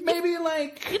 Jim? Maybe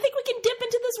like... You think we can dip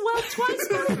into this well twice?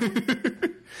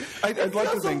 I'd like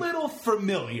to feels a think little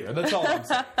familiar. That's all I'm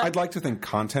saying. I'd like to think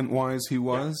content-wise he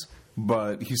was,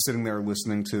 but he's sitting there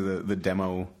listening to the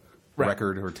demo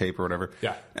record or tape or whatever,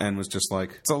 and was just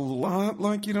like, it's a lot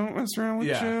like You Don't Mess Around with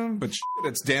Jim, but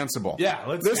it's danceable.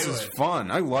 Yeah, this is fun.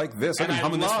 I like this. I've been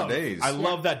humming this for days. I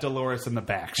love that Dolores in the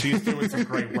back. She's doing some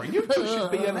great work. You two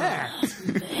should be an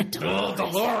act.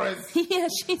 Dolores. Yeah,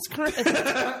 she's great.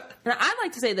 Now, I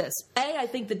like to say this. I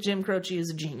think that Jim Croce is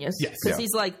a genius. Yes. Because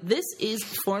he's like, this is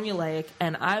formulaic,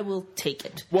 and I will take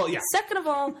it. Well, yeah. Second of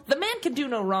all, the man can do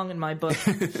no wrong in my book.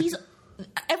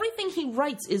 Everything he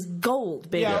writes is gold,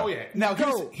 baby. Yeah, oh yeah. Now,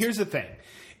 Gold. here's the thing.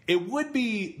 It would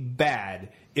be bad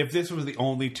if this was the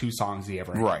only 2 songs he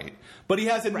ever had. Right. But he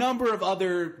has a number of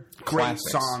other great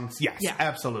Classics. songs. Yes,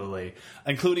 absolutely.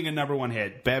 Including a number 1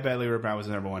 hit. Bad Bad Leroy Brown was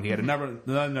the number 1. He had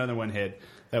another 1 hit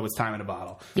that was Time in a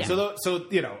Bottle. Yeah. So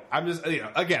you know, I'm just, you know,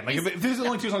 again, like if there's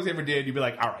only 2 songs he ever did, you'd be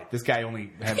like, all right, this guy only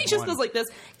had He just one. goes like this.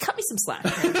 Cut me some slack.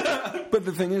 But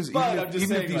the thing is, But even I'm just if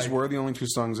saying, these like- were the only 2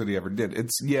 songs that he ever did,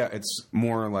 it's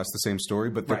more or less the same story,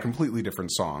 but they're Right. completely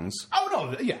different songs. Oh,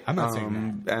 no, yeah, I'm not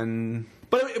saying that. And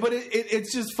But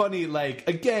it's just funny, like,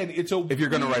 again, it's a if you're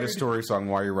going to write a weird- story song,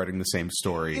 why are you writing the same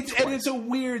story? And it's a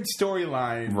weird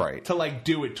storyline, Right. to like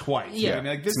do it twice. Yeah. I mean,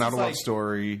 like, this it's not is a love like,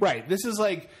 story. right? This is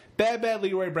like Bad Bad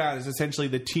Leroy Brown is essentially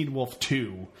the Teen Wolf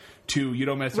 2 to You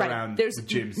Don't Mess Around with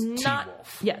Jim's Teen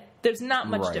Wolf. Yeah, there's not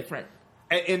much Right. different.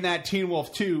 In that Teen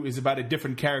Wolf 2 is about a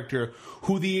different character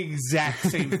who the exact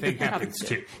same thing happens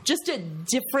to. Just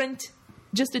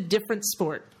a different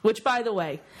sport. Which, by the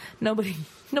way,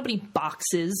 nobody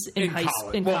boxes in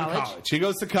college. He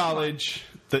goes to college.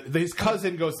 His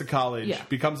cousin goes to college,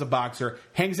 becomes a boxer,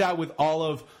 hangs out with all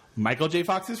of Michael J.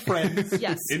 Fox's friends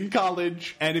in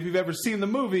college. And if you've ever seen the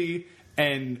movie,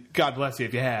 and God bless you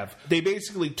if you have, they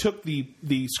basically took the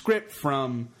script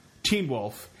from Teen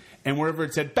Wolf, and wherever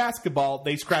it said basketball,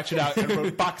 they scratched it out and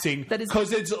wrote boxing,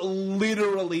 because it's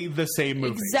literally the same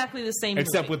movie. Exactly the same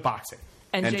except movie. with boxing.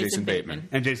 And Jason Bateman.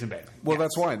 And Jason Bateman. Well,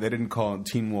 that's why they didn't call it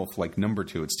Teen Wolf like number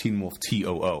 2. It's Teen Wolf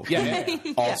TOO. Yeah.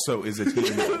 Also is a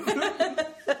Teen Wolf.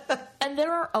 And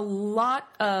there are a lot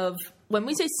of, when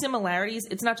we say similarities,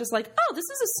 it's not just like, oh, this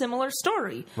is a similar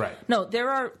story. Right. No, there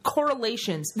are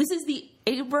correlations. This is the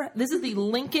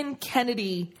Lincoln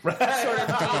Kennedy sort of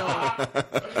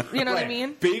deal. You know what I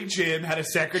mean? Big Jim had a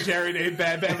secretary named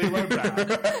Bad Bad Leroy Brown.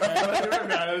 Bad Leroy Brown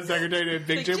had a secretary named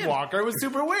Big Jim Walker. It was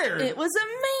super weird. It was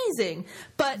amazing.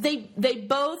 But they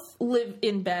both live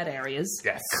in bad areas.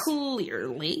 Yes.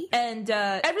 Clearly. And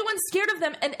everyone's scared of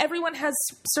them, and everyone has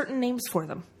certain names for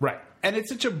them. Right. And it's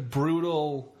such a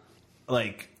brutal,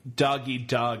 like,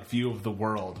 dog-eat-dog view of the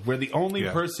world, where the only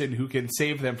person who can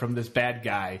save them from this bad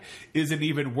guy is an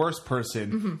even worse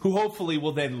person who hopefully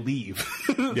will then leave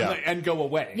and go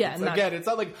away. Yeah, It's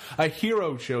not like a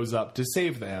hero shows up to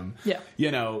save them. Yeah. You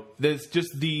know, there's just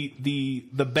the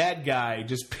bad guy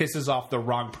just pisses off the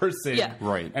wrong person. Yeah.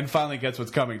 Right. And finally gets what's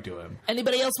coming to him.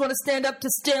 Anybody else want to stand up to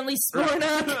Stanley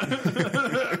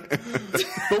Spornak?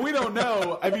 But we don't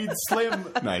know. I mean,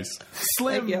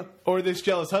 Slim you. or this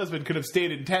jealous husband could have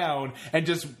stayed in town and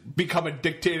just become a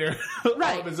dictator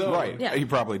Right. of his own. Right. Yeah. He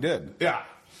probably did. Yeah.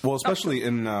 Well, especially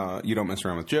in You Don't Mess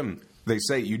Around with Jim. They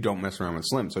say you don't mess around with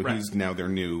Slim, so he's now their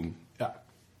new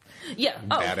Yeah.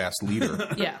 Oh, badass leader.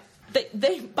 yeah.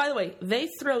 They by the way, they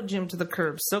throw Jim to the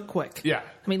curb so quick. Yeah.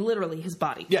 I mean, literally, his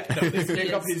body. Yeah, no, they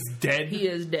pick up his dead, He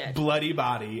is dead. bloody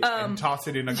body and toss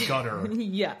it in a gutter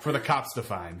Yeah. for the cops to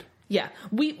find. Yeah.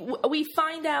 We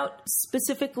find out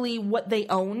specifically what they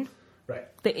own. Right.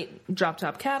 They drop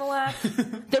top Cadillac.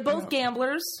 They're both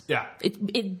gamblers. Yeah.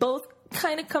 It both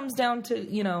kind of comes down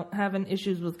to, having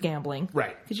issues with gambling.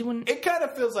 Right. Because you wouldn't. It kind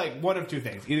of feels like one of two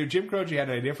things. Either Jim Croce had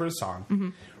an idea for a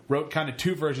song, wrote kind of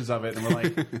two versions of it, and we're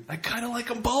like, I kind of like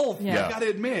them both. Yeah. I got to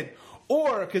admit.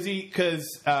 Or because You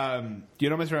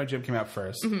Don't Mess Around with Jim came out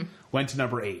first, went to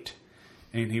number 8,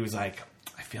 and he was like,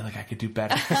 I feel like I could do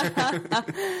better.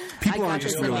 People aren't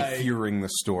just really hearing the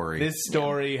story. This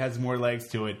story has more legs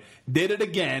to it. Did it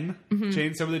again.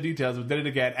 Changed some of the details, but did it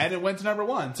again. And it went to number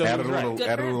 1. So added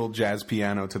a little jazz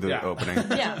piano to the opening.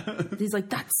 Yeah. He's like,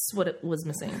 that's what it was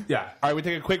missing. Yeah. All right, we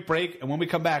take a quick break, and when we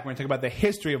come back, we're going to talk about the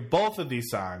history of both of these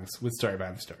songs with Story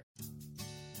Behind the Story.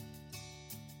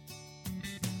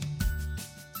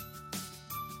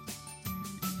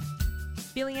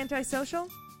 Feeling antisocial?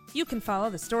 You can follow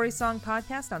the Story Song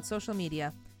Podcast on social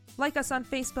media. Like us on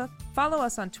Facebook, follow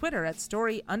us on Twitter at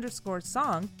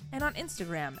story_song, and on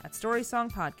Instagram at Story Song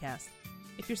Podcast.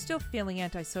 If you're still feeling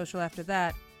antisocial after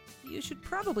that, you should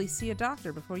probably see a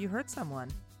doctor before you hurt someone.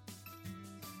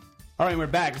 All right, we're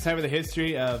back. It's time for the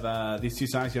history of these two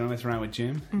songs, You Don't Mess Around with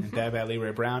Jim and Bad Bad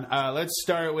Leroy Brown. Let's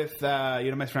start with You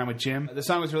Don't Mess Around with Jim. The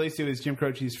song was released. It was Jim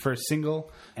Croce's first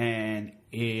single, and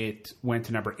it went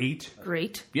to number 8.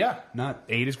 Great. Yeah,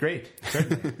 8 is great.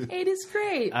 8 is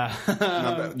great. Not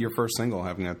bad. Your first single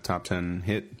having a top 10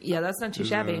 hit. Yeah, that's not too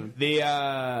shabby. The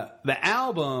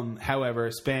album,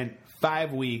 however, spent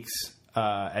 5 weeks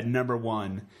at number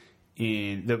 1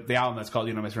 in the album that's called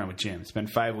You Don't Mess Around with Jim.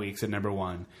 Spent 5 weeks at number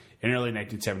 1 in early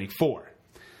 1974.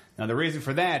 Now, the reason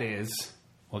for that is,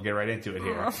 we'll get right into it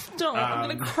here. I'm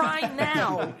going to cry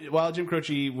now. While Jim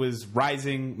Croce was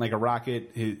rising like a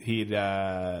rocket,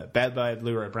 Bad Bad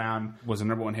Leroy Brown was a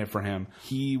number 1 hit for him.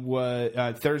 He was,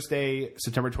 Thursday,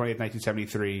 September 20th,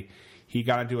 1973, he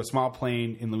got into a small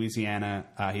plane in Louisiana.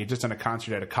 He had just done a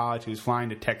concert at a college. He was flying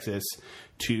to Texas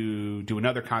to do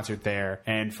another concert there.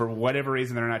 And for whatever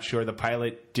reason, they're not sure, the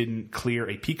pilot didn't clear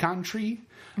a pecan tree.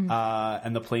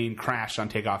 And the plane crashed on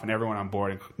takeoff, and everyone on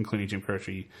board, including Jim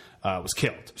Croce, was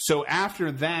killed. So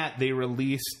after that, they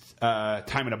released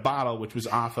Time in a Bottle, which was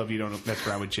off of You Don't Mess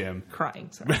Around with Jim.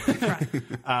 Crying.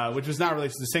 Which was not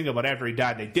released as a single, but after he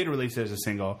died, they did release it as a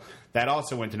single. That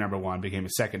also went to number 1, became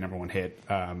his second number 1 hit,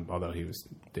 although he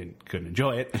couldn't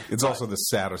enjoy it. It's also the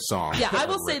saddest song. Yeah, I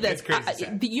will say this.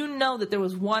 You know that there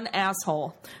was one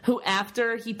asshole who,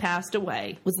 after he passed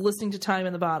away, was listening to Time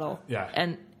in the Bottle. Yeah.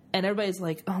 And everybody's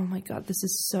like, oh, my God, this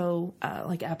is so,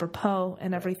 like, apropos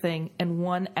and everything. And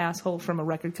one asshole from a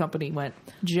record company went,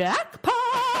 jackpot!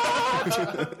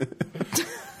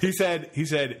 He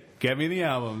said, get me the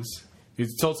albums. He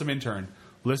told some intern,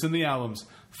 listen to the albums,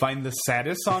 find the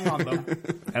saddest song on them,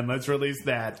 and let's release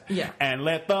that. Yeah. And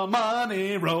let the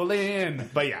money roll in.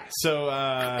 But, yeah, so...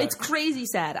 it's crazy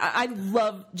sad. I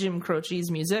love Jim Croce's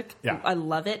music. Yeah. I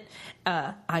love it.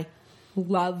 I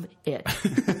love it.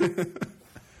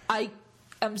 I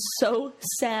am so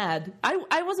sad.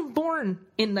 I wasn't born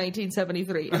in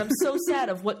 1973, and I'm so sad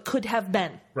of what could have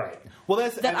been. Right. Well,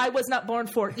 I was not born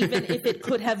for, even if it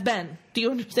could have been. Do you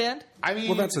understand? I mean,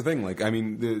 well, that's the thing. Like, I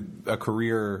mean, a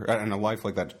career and a life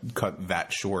like that cut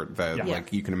that short. That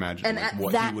like you can imagine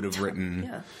what he would have written.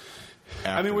 Yeah.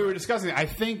 I mean, we were discussing it. I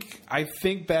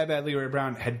think Bad Bad Leroy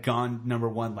Brown had gone number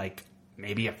 1 like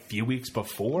maybe a few weeks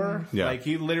before. Yeah. Like,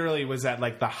 he literally was at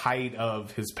like the height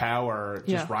of his power,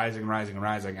 just rising,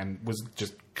 and was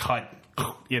just cut,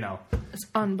 you know. It's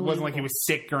unbelievable. It wasn't like he was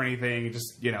sick or anything. He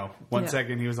just, you know, one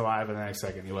second he was alive and the next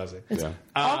second he wasn't. It's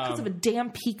all because of a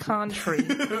damn pecan tree.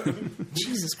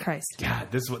 Jesus Christ. God,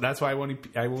 that's why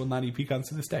I will not eat pecans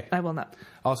to this day. I will not.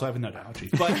 Also, I have a nut allergy.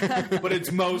 But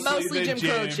it's mostly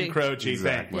the Jim Croce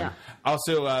thing. Yeah.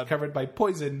 Also covered by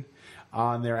Poison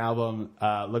on their album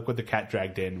Look What the Cat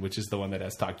Dragged In, which is the one that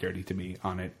has Talk Dirty to Me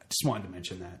on it. Just wanted to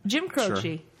mention that. Jim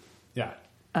Croce. Sure.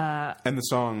 Yeah. And the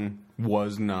song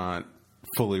was not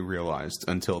fully realized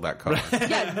until that cover.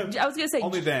 Yeah, I was going to say.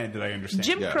 Only then did I understand.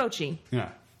 Jim Croce. Yeah.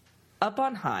 Up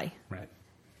on high. Right.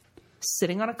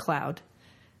 Sitting on a cloud.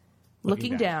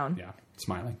 Looking down. Yeah.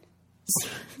 Smiling.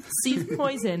 Sees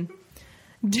Poison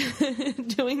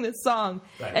doing this song.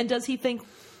 Right. And does he think...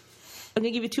 I'm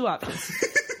going to give you 2 options.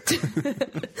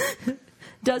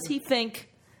 Does he think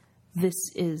this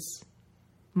is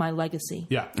my legacy?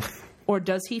 Yeah. Or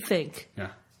does he think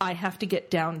I have to get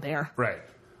down there? Right.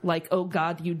 Like, oh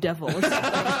God, you devil.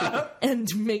 And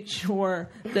make sure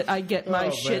that I get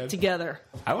my shit together.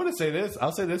 I want to say this.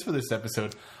 I'll say this for this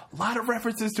episode. A lot of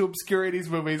references to obscure 80s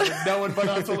movies that no one but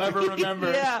us will ever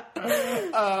remember. Yeah.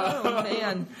 Oh,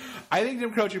 man. I think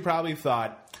Jim Croce probably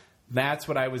thought, that's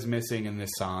what I was missing in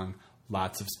this song.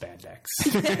 Lots of spandex.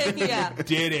 Yeah.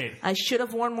 Did it. I should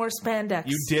have worn more spandex.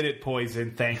 You did it,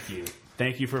 Poison. Thank you.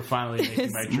 Thank you for finally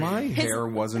making my dream. My hair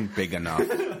wasn't big enough.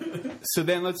 So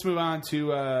then let's move on to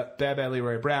Bad Bad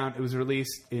Leroy Brown. It was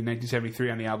released in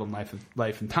 1973 on the album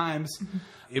Life and Times. Mm-hmm.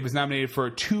 It was nominated for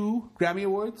 2 Grammy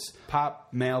Awards, Pop,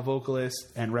 Male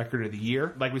Vocalist, and Record of the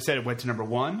Year. Like we said, it went to number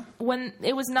 1. When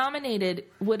it was nominated,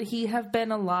 would he have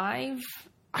been alive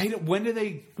When did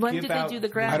they do the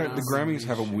Grammys? The Grammys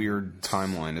have a weird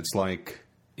timeline. It's like...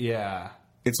 Yeah.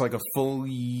 It's like a full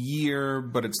year,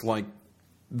 but it's like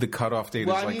the cutoff date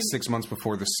is 6 months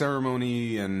before the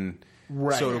ceremony, and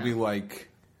so it'll be like...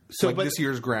 So this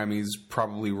year's Grammys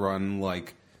probably run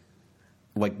like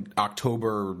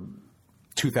October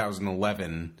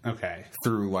 2011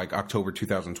 through like October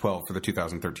 2012 for the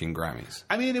 2013 Grammys.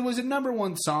 I mean, it was a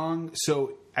 #1 song,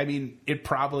 so I mean, it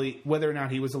probably, whether or not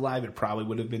he was alive, it probably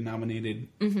would have been nominated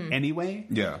anyway.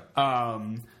 Yeah.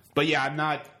 But yeah, I'm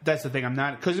not. That's the thing. I'm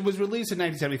not, because it was released in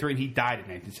 1973 and he died in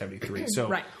 1973. So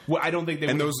well, I don't think they.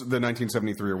 And the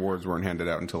 1973 awards weren't handed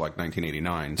out until like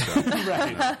 1989. So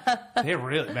right, they're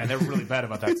really bad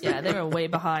about that stuff. Yeah, they were way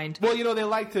behind. Well, they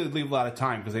like to leave a lot of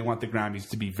time because they want the Grammys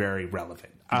to be very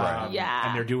relevant. Yeah,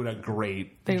 and they're doing a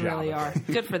great They job. really are.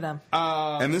 Good for them.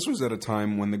 And this was at a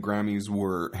time when the Grammys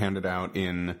were handed out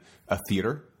in a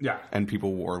theater. Yeah. And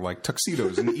people wore like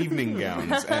tuxedos and evening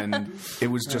gowns, and it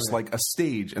was just like a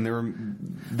stage, and there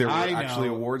were actually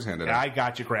awards handed out. I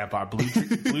got you, Grandpa.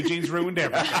 Blue jeans ruined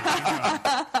everything.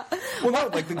 Well, no,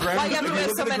 like the Grammys. Why you have to wear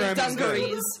so many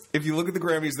dungarees? If you look at the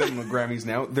Grammys then and the Grammys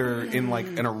now, they're in like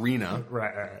an arena,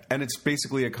 right. And it's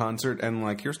basically a concert, and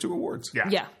like here's 2 awards.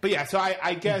 Yeah. But yeah, so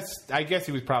I guess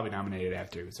he was probably nominated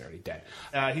after he was already dead.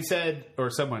 He said, or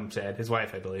someone said, his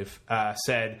wife, I believe,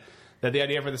 said that the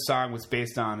idea for the song was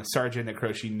based on a sergeant that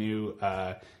Croce knew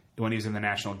when he was in the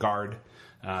National Guard.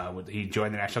 He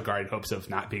joined the National Guard in hopes of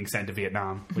not being sent to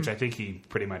Vietnam, which I think he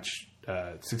pretty much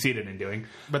succeeded in doing.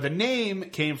 But the name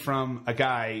came from a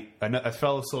guy, a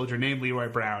fellow soldier named Leroy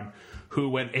Brown, who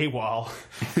went AWOL,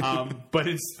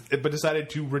 but decided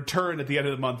to return at the end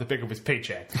of the month to pick up his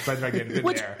paycheck.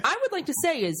 Which I would like to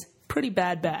say is pretty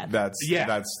bad. That's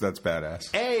badass.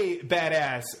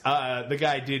 Badass. The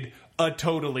guy did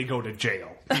totally go to jail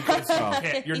because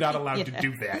you're not allowed to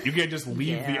do that. You can't just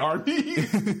leave the army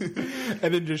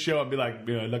and then just show up and be like,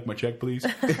 I'd like my check, please.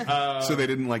 So they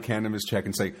didn't like hand him his check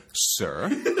and say, "Sir."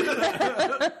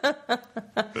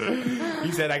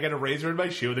 He said, "I got a razor in my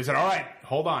shoe." They said, "All right,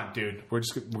 hold on, dude. We're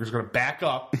just going to back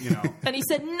up, And he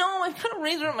said, "No, I got a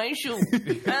razor in my shoe."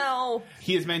 Ow.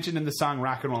 He is mentioned in the song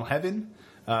 "Rock and Roll Heaven"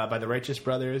 by the Righteous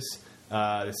Brothers.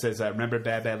 It says, "Remember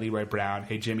Bad Leroy Brown.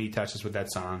 Hey, Jimmy touched us with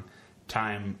that song.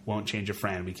 Time won't change a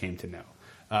friend we came to know."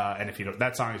 And if you don't,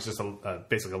 that song is just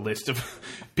basically a list of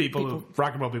people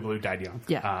rock and roll people who died young.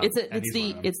 Yeah,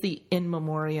 it's the in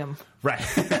memoriam, right?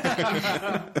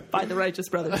 by the Righteous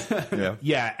Brothers.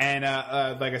 Yeah, and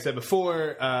like I said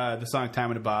before, the song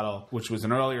 "Time in a Bottle," which was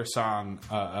an earlier song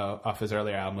off his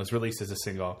earlier album, was released as a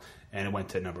single, and it went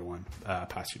to #1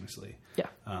 posthumously. Yeah,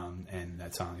 and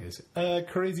that song is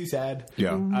crazy sad.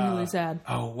 Yeah, really sad.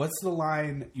 Oh, what's the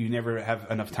line? You never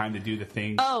have enough time to do the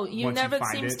things. Oh, you never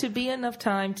seems to be enough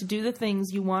time to do the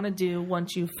things you want to do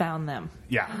once you've found them.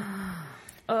 Yeah.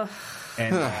 Ugh.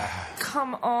 And,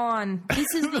 come on. This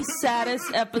is the saddest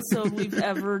episode we've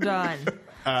ever done.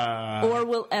 Or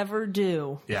will ever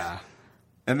do. Yeah.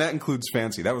 And that includes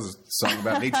Fancy. That was a song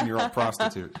about an 18-year-old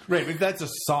prostitute. Right, but that's a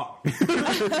song.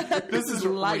 This is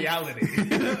reality.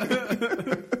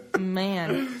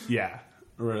 Man. Yeah.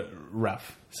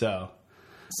 Rough. So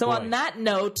on that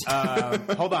note...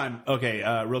 hold on. Okay,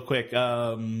 real quick.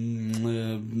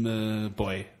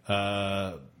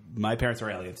 My Parents Are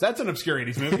Aliens. That's an obscure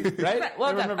 80s movie, right?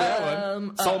 Well, remember that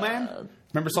one? Soul Man?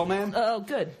 Remember Soul Man? Oh,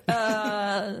 good.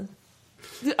 Batteries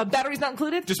not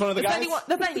included? Just one of the guys?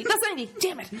 That's 90.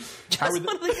 Damn it. Just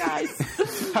one of the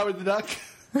guys. Howard the Duck?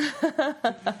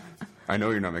 I know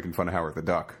you're not making fun of Howard the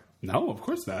Duck. No, of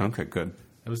course not. Okay, good.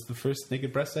 That was the first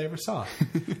naked breasts I ever saw.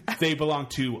 They belong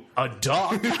to a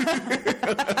duck. And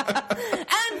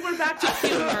we're back to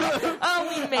humor. Oh,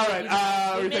 we made it. All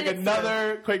right, we we're going to take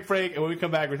another quick break, and when we come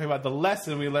back, we're talking about the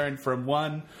lesson we learned from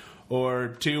one or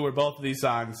two or both of these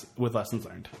songs with lessons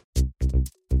learned.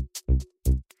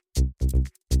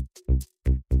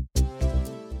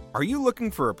 Are you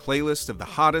looking for a playlist of the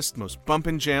hottest, most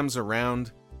bumpin' jams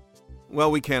around?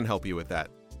 Well, we can't help you with that.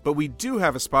 But we do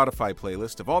have a Spotify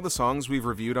playlist of all the songs we've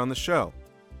reviewed on the show.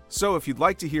 So if you'd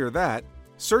like to hear that,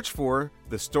 search for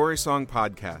the Story Song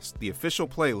Podcast, the official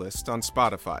playlist on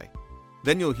Spotify.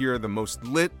 Then you'll hear the most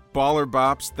lit baller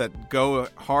bops that go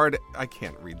hard. I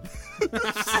can't read.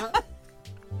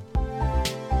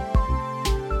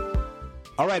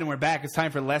 All right, and we're back. It's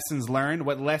time for Lessons Learned.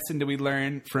 What lesson did we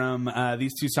learn from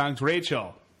these two songs?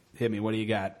 Rachel, hit me. What do you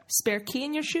got? Spare key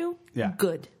in your shoe? Yeah.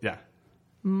 Good. Yeah.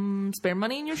 Spare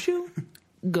money in your shoe?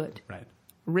 Good. Right.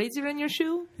 Razor in your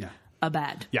shoe? Yeah. A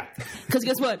bad. Yeah. Because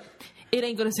guess what? It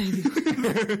ain't going to save you.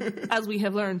 As we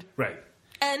have learned. Right.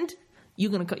 And you're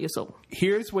going to cut your soul.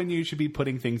 Here's when you should be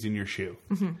putting things in your shoe.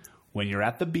 Mm-hmm. when you're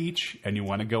at the beach and you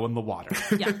want to go in the water.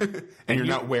 Yeah. and you're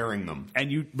not wearing them.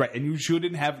 And you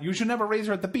shouldn't have a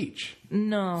razor at the beach.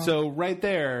 No. So right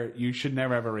there, you should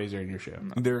never have a razor in your shoe.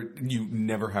 You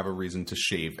never have a reason to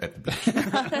shave at the beach.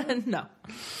 No.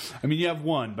 I mean, you have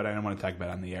one, but I don't want to talk about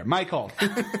it on the air. Michael.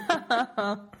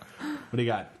 What do you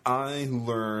got? I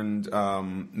learned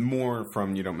more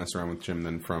from You Don't Mess Around with Jim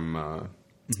than from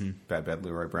Bad Bad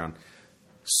Leroy Brown.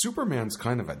 Superman's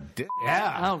kind of a dick.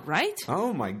 Yeah. Oh, right?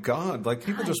 Oh, my God. Like,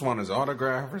 people just want his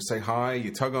autograph or say hi.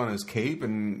 You tug on his cape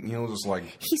and he'll just, like,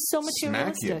 he's so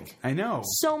smack you. materialistic. I know.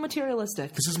 So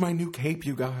materialistic. This is my new cape,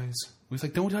 you guys. He's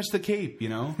like, don't touch the cape, you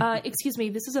know? Excuse me,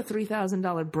 this is a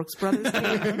 $3,000 Brooks Brothers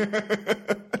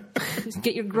cape.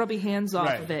 Get your grubby hands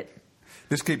off of it.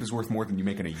 This cape is worth more than you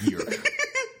make in a year.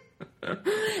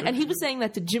 And he was saying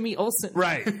that to Jimmy Olsen.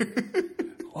 Right.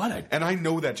 And I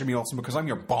know that, Jimmy Olsen, because I'm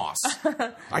your boss.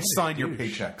 I signed your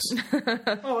paychecks.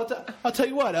 I'll tell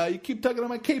you what, you keep tugging on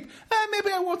my cape.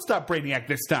 Maybe I won't stop Brainiac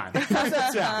this time. How's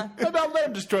that sound? Maybe I'll let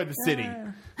him destroy the city.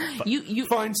 You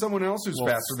find someone else who's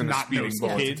faster than a speeding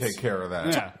bullet to take care of that.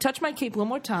 Yeah. Touch my cape one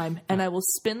more time, and I will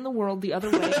spin the world the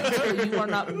other way until you are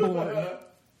not born.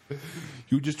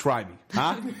 You just try me.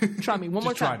 Huh? Try me one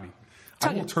more time.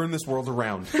 Try me. I will turn this world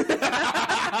around.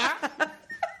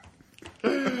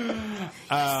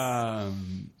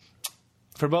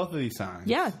 For both of these songs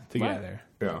together,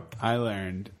 I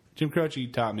learned, Jim Croce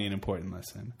taught me an important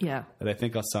lesson that I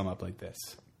think I'll sum up like this.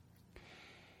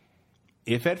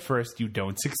 If at first you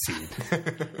don't succeed,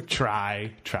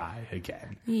 try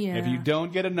again. Yeah. If you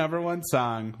don't get a number one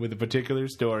song with a particular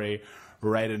story,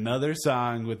 write another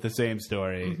song with the same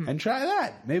story and try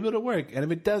that. Maybe it'll work. And if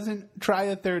it doesn't, try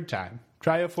a third time.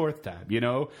 Try a fourth time, you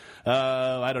know?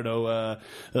 I don't know,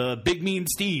 Big Mean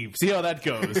Steve. See how that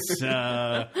goes.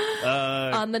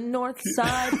 On the north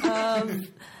side of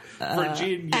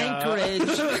Virginia. Anchorage.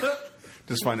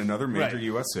 Just find another major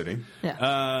U.S. city.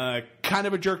 Yeah. Kind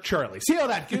of a jerk Charlie. See how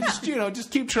that goes?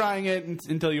 Just keep trying it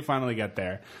until you finally get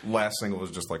there. Last single was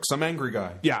just like, some angry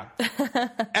guy. Yeah.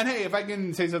 And hey, if I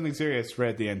can say something serious right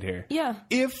at the end here. Yeah.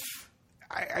 If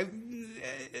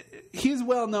he's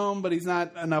well known, but he's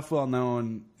not enough well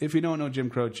known. If you don't know Jim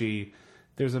Croce,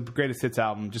 there's a greatest hits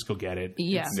album. Just go get it.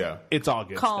 Yeah. It's all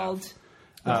good Called stuff.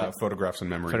 Photographs and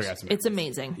Memories. It's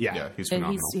amazing. Yeah, he's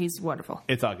phenomenal. He's wonderful.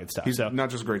 It's all good stuff. He's not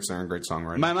just a great singer, great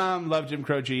songwriter. My mom loved Jim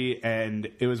Croce, and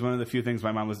it was one of the few things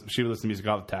my mom she would listen to music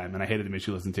all the time, and I hated the music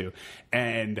she listened to.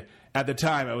 And at the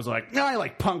time, I was like, no, I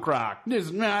like punk rock. I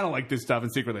don't like this stuff.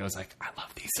 And secretly, I was like, I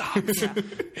love these songs.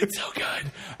 It's so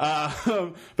good.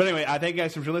 But anyway, thank you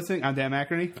guys for listening. I'm Dan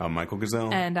McInerney. I'm Michael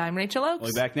Gazelle. And I'm Rachel Oakes.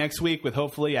 We'll be back next week with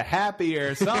hopefully a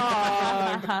happier song,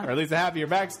 or at least a happier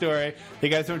backstory. Thank you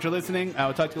guys so much for listening.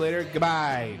 We'll talk to you later.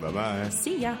 Goodbye. Bye-bye.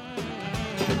 See ya.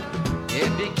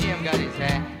 Yeah, Big Jim got his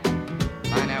hat.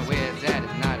 Find out where it's at.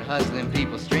 It's not hustling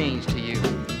people strange to you.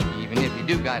 Even if you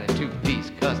do got a two-piece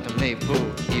custom-made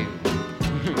bull cue.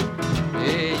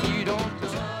 Yeah, you don't...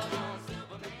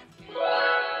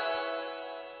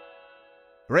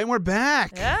 All right, we're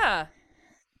back. Yeah.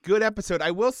 Good episode.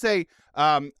 I will say,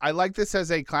 I like this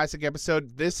as a classic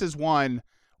episode. This is one,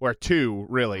 or two,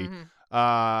 really.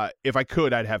 If I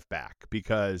could, I'd have back,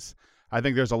 because I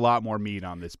think there's a lot more meat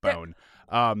on this bone.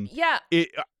 Go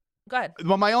ahead.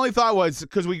 Well, my only thought was,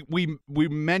 because we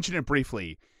mentioned it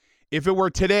briefly, if it were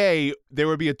today, there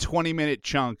would be a 20-minute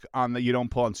chunk on the "You Don't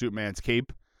Pull on Superman's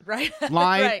Cape" line.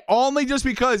 Right. Only just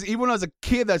because, even when I was a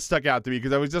kid, that stuck out to me,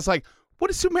 because I was just like, what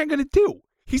is Superman going to do?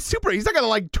 He's Superman. He's not going to,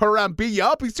 like, turn around and beat you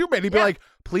up. He's Superman. He'd be like,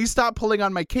 please stop pulling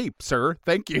on my cape, sir.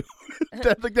 Thank you.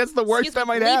 That's the worst that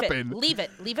might happen. Leave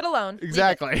it alone.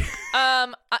 Exactly.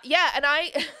 And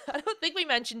I don't think we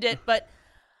mentioned it, but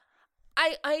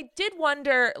I did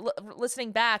wonder,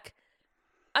 listening back,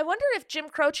 I wonder if Jim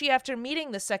Croce, after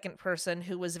meeting the second person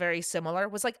who was very similar,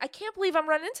 was like, I can't believe I'm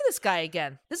running into this guy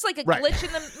again. This is like a glitch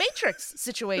in the Matrix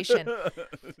situation.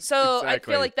 So I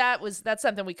feel like that's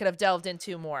something we could have delved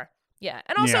into more. Yeah.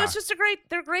 And also it's just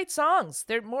they're great songs.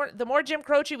 The more Jim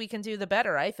Croce we can do, the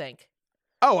better, I think.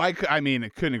 Oh, I mean, I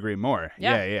couldn't agree more.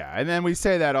 Yeah. And then we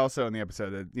say that also in the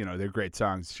episode that, they're great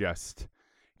songs, just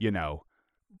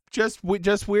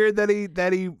weird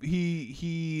that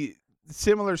he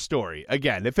similar story.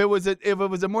 Again, if it was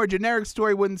a more generic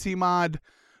story, wouldn't seem odd,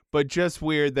 but just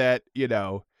weird that,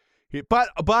 but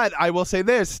I will say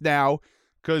this now,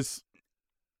 because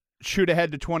shoot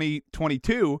ahead to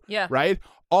 2022, right?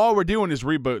 All we're doing is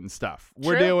rebooting stuff.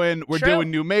 We're doing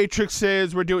new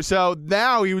Matrixes. So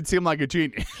now he would seem like a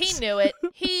genius. He knew it.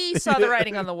 He saw the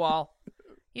writing on the wall.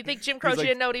 You think Jim Croce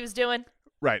didn't know what he was doing?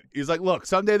 Right. He's like, look,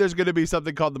 someday there's going to be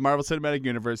something called the Marvel Cinematic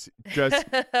Universe. Just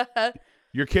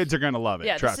Your kids are gonna love it.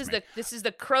 Yeah, trust me. this is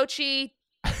the Croce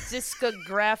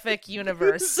discographic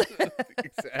universe.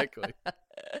 Exactly. I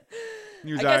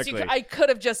guess I could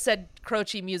have just said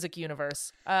Croce music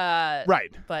universe. Right.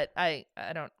 But I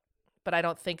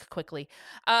don't think quickly.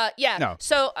 Yeah. No.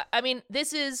 So I mean,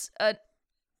 this is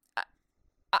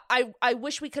I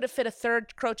wish we could have fit a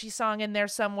third Croce song in there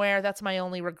somewhere. That's my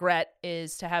only regret,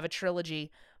 is to have a trilogy.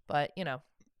 But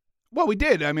Well, we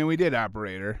did. I mean, we did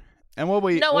Operator, and we'll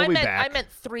be back. I meant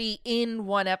 3 in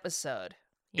one episode.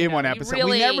 One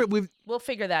episode. We'll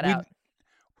figure that out.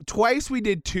 Twice we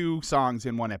did 2 songs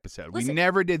in one episode. We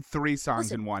never did 3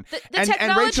 songs in one. The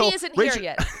technology isn't here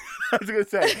yet. I was going to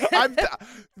say,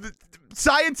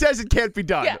 science says it can't be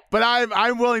done, but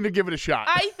I'm willing to give it a shot.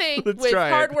 I think with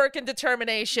hard work and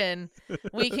determination,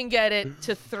 we can get it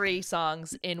to 3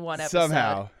 songs in one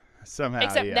episode. Somehow.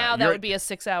 Except now that would be a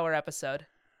 6-hour episode.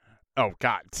 Oh,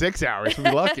 God. 6 hours. We'd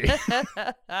be lucky.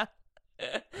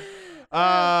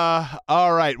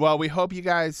 All right. Well, we hope you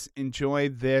guys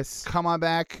enjoyed this. Come on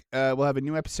back. We'll have a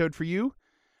new episode for you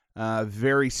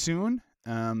very soon.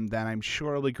 That I'm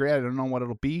sure will be great. I don't know what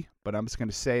it'll be, but I'm just going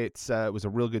to say it was a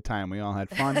real good time. We all had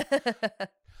fun.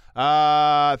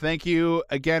 Thank you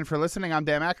again for listening. I'm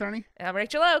Dan McInerney. I'm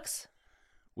Rachel Oakes.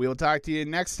 We will talk to you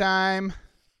next time.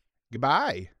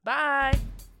 Goodbye. Bye.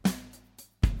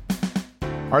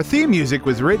 Our theme music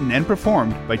was written and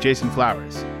performed by Jason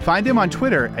Flowers. Find him on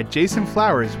Twitter at Jason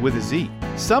Flowers with a Z.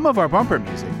 Some of our bumper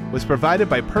music was provided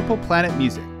by Purple Planet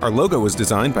Music. Our logo was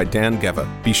designed by Dan Geva.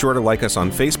 Be sure to like us on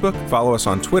Facebook, follow us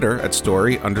on Twitter at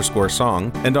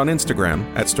story_song, and on Instagram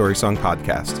at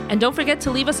StorySongPodcast. And don't forget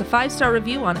to leave us a 5-star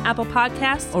review on Apple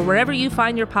Podcasts or wherever you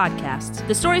find your podcasts.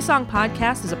 The Story Song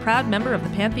Podcast is a proud member of the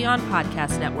Pantheon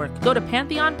Podcast Network. Go to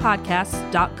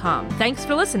pantheonpodcasts.com. Thanks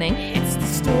for listening. It's the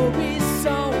Story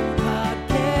Song Podcast.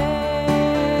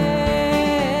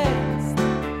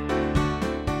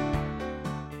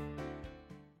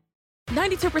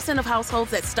 92% of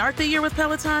households that start the year with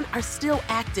Peloton are still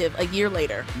active a year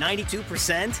later.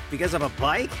 92% because of a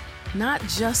bike? Not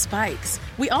just bikes.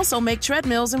 We also make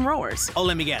treadmills and rowers. Oh,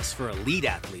 let me guess, for elite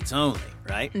athletes only,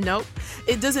 right? Nope.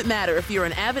 It doesn't matter if you're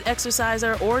an avid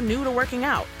exerciser or new to working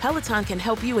out. Peloton can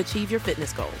help you achieve your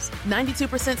fitness goals.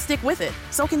 92% stick with it.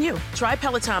 So can you. Try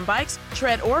Peloton bikes,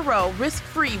 tread, or row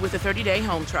risk-free with a 30-day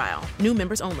home trial. New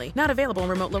members only. Not available in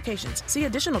remote locations. See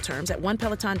additional terms at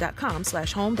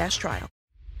onepeloton.com/home-trial.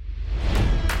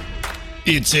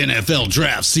 It's NFL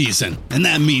draft season, and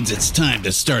that means it's time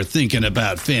to start thinking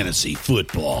about fantasy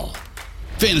football.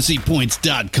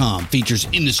 FantasyPoints.com features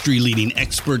industry-leading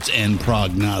experts and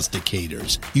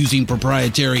prognosticators using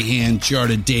proprietary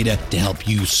hand-charted data to help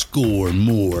you score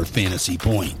more fantasy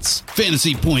points.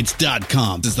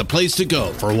 FantasyPoints.com is the place to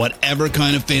go for whatever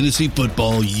kind of fantasy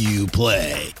football you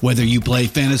play. Whether you play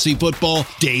fantasy football,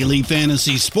 daily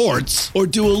fantasy sports, or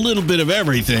do a little bit of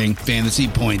everything, Fantasy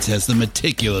Points has the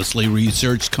meticulously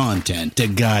researched content to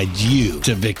guide you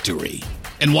to victory.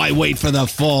 And why wait for the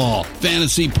fall?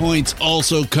 Fantasy Points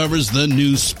also covers the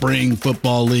new spring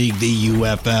football league, the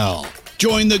UFL.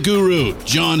 Join the guru,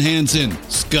 John Hansen,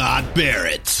 Scott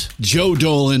Barrett, Joe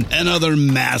Dolan, and other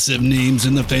massive names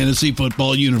in the fantasy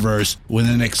football universe with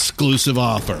an exclusive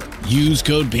offer. Use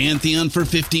code Pantheon for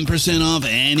 15% off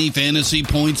any Fantasy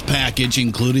Points package,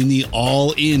 including the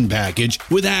all-in package,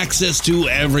 with access to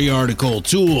every article,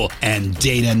 tool, and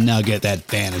data nugget that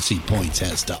Fantasy Points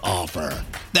has to offer.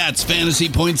 That's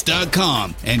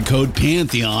FantasyPoints.com and code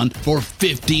Pantheon for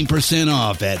 15%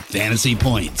 off at Fantasy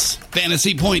Points.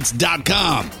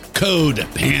 FantasyPoints.com, code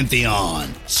Pantheon.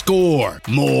 Score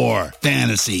more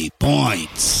fantasy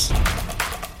points.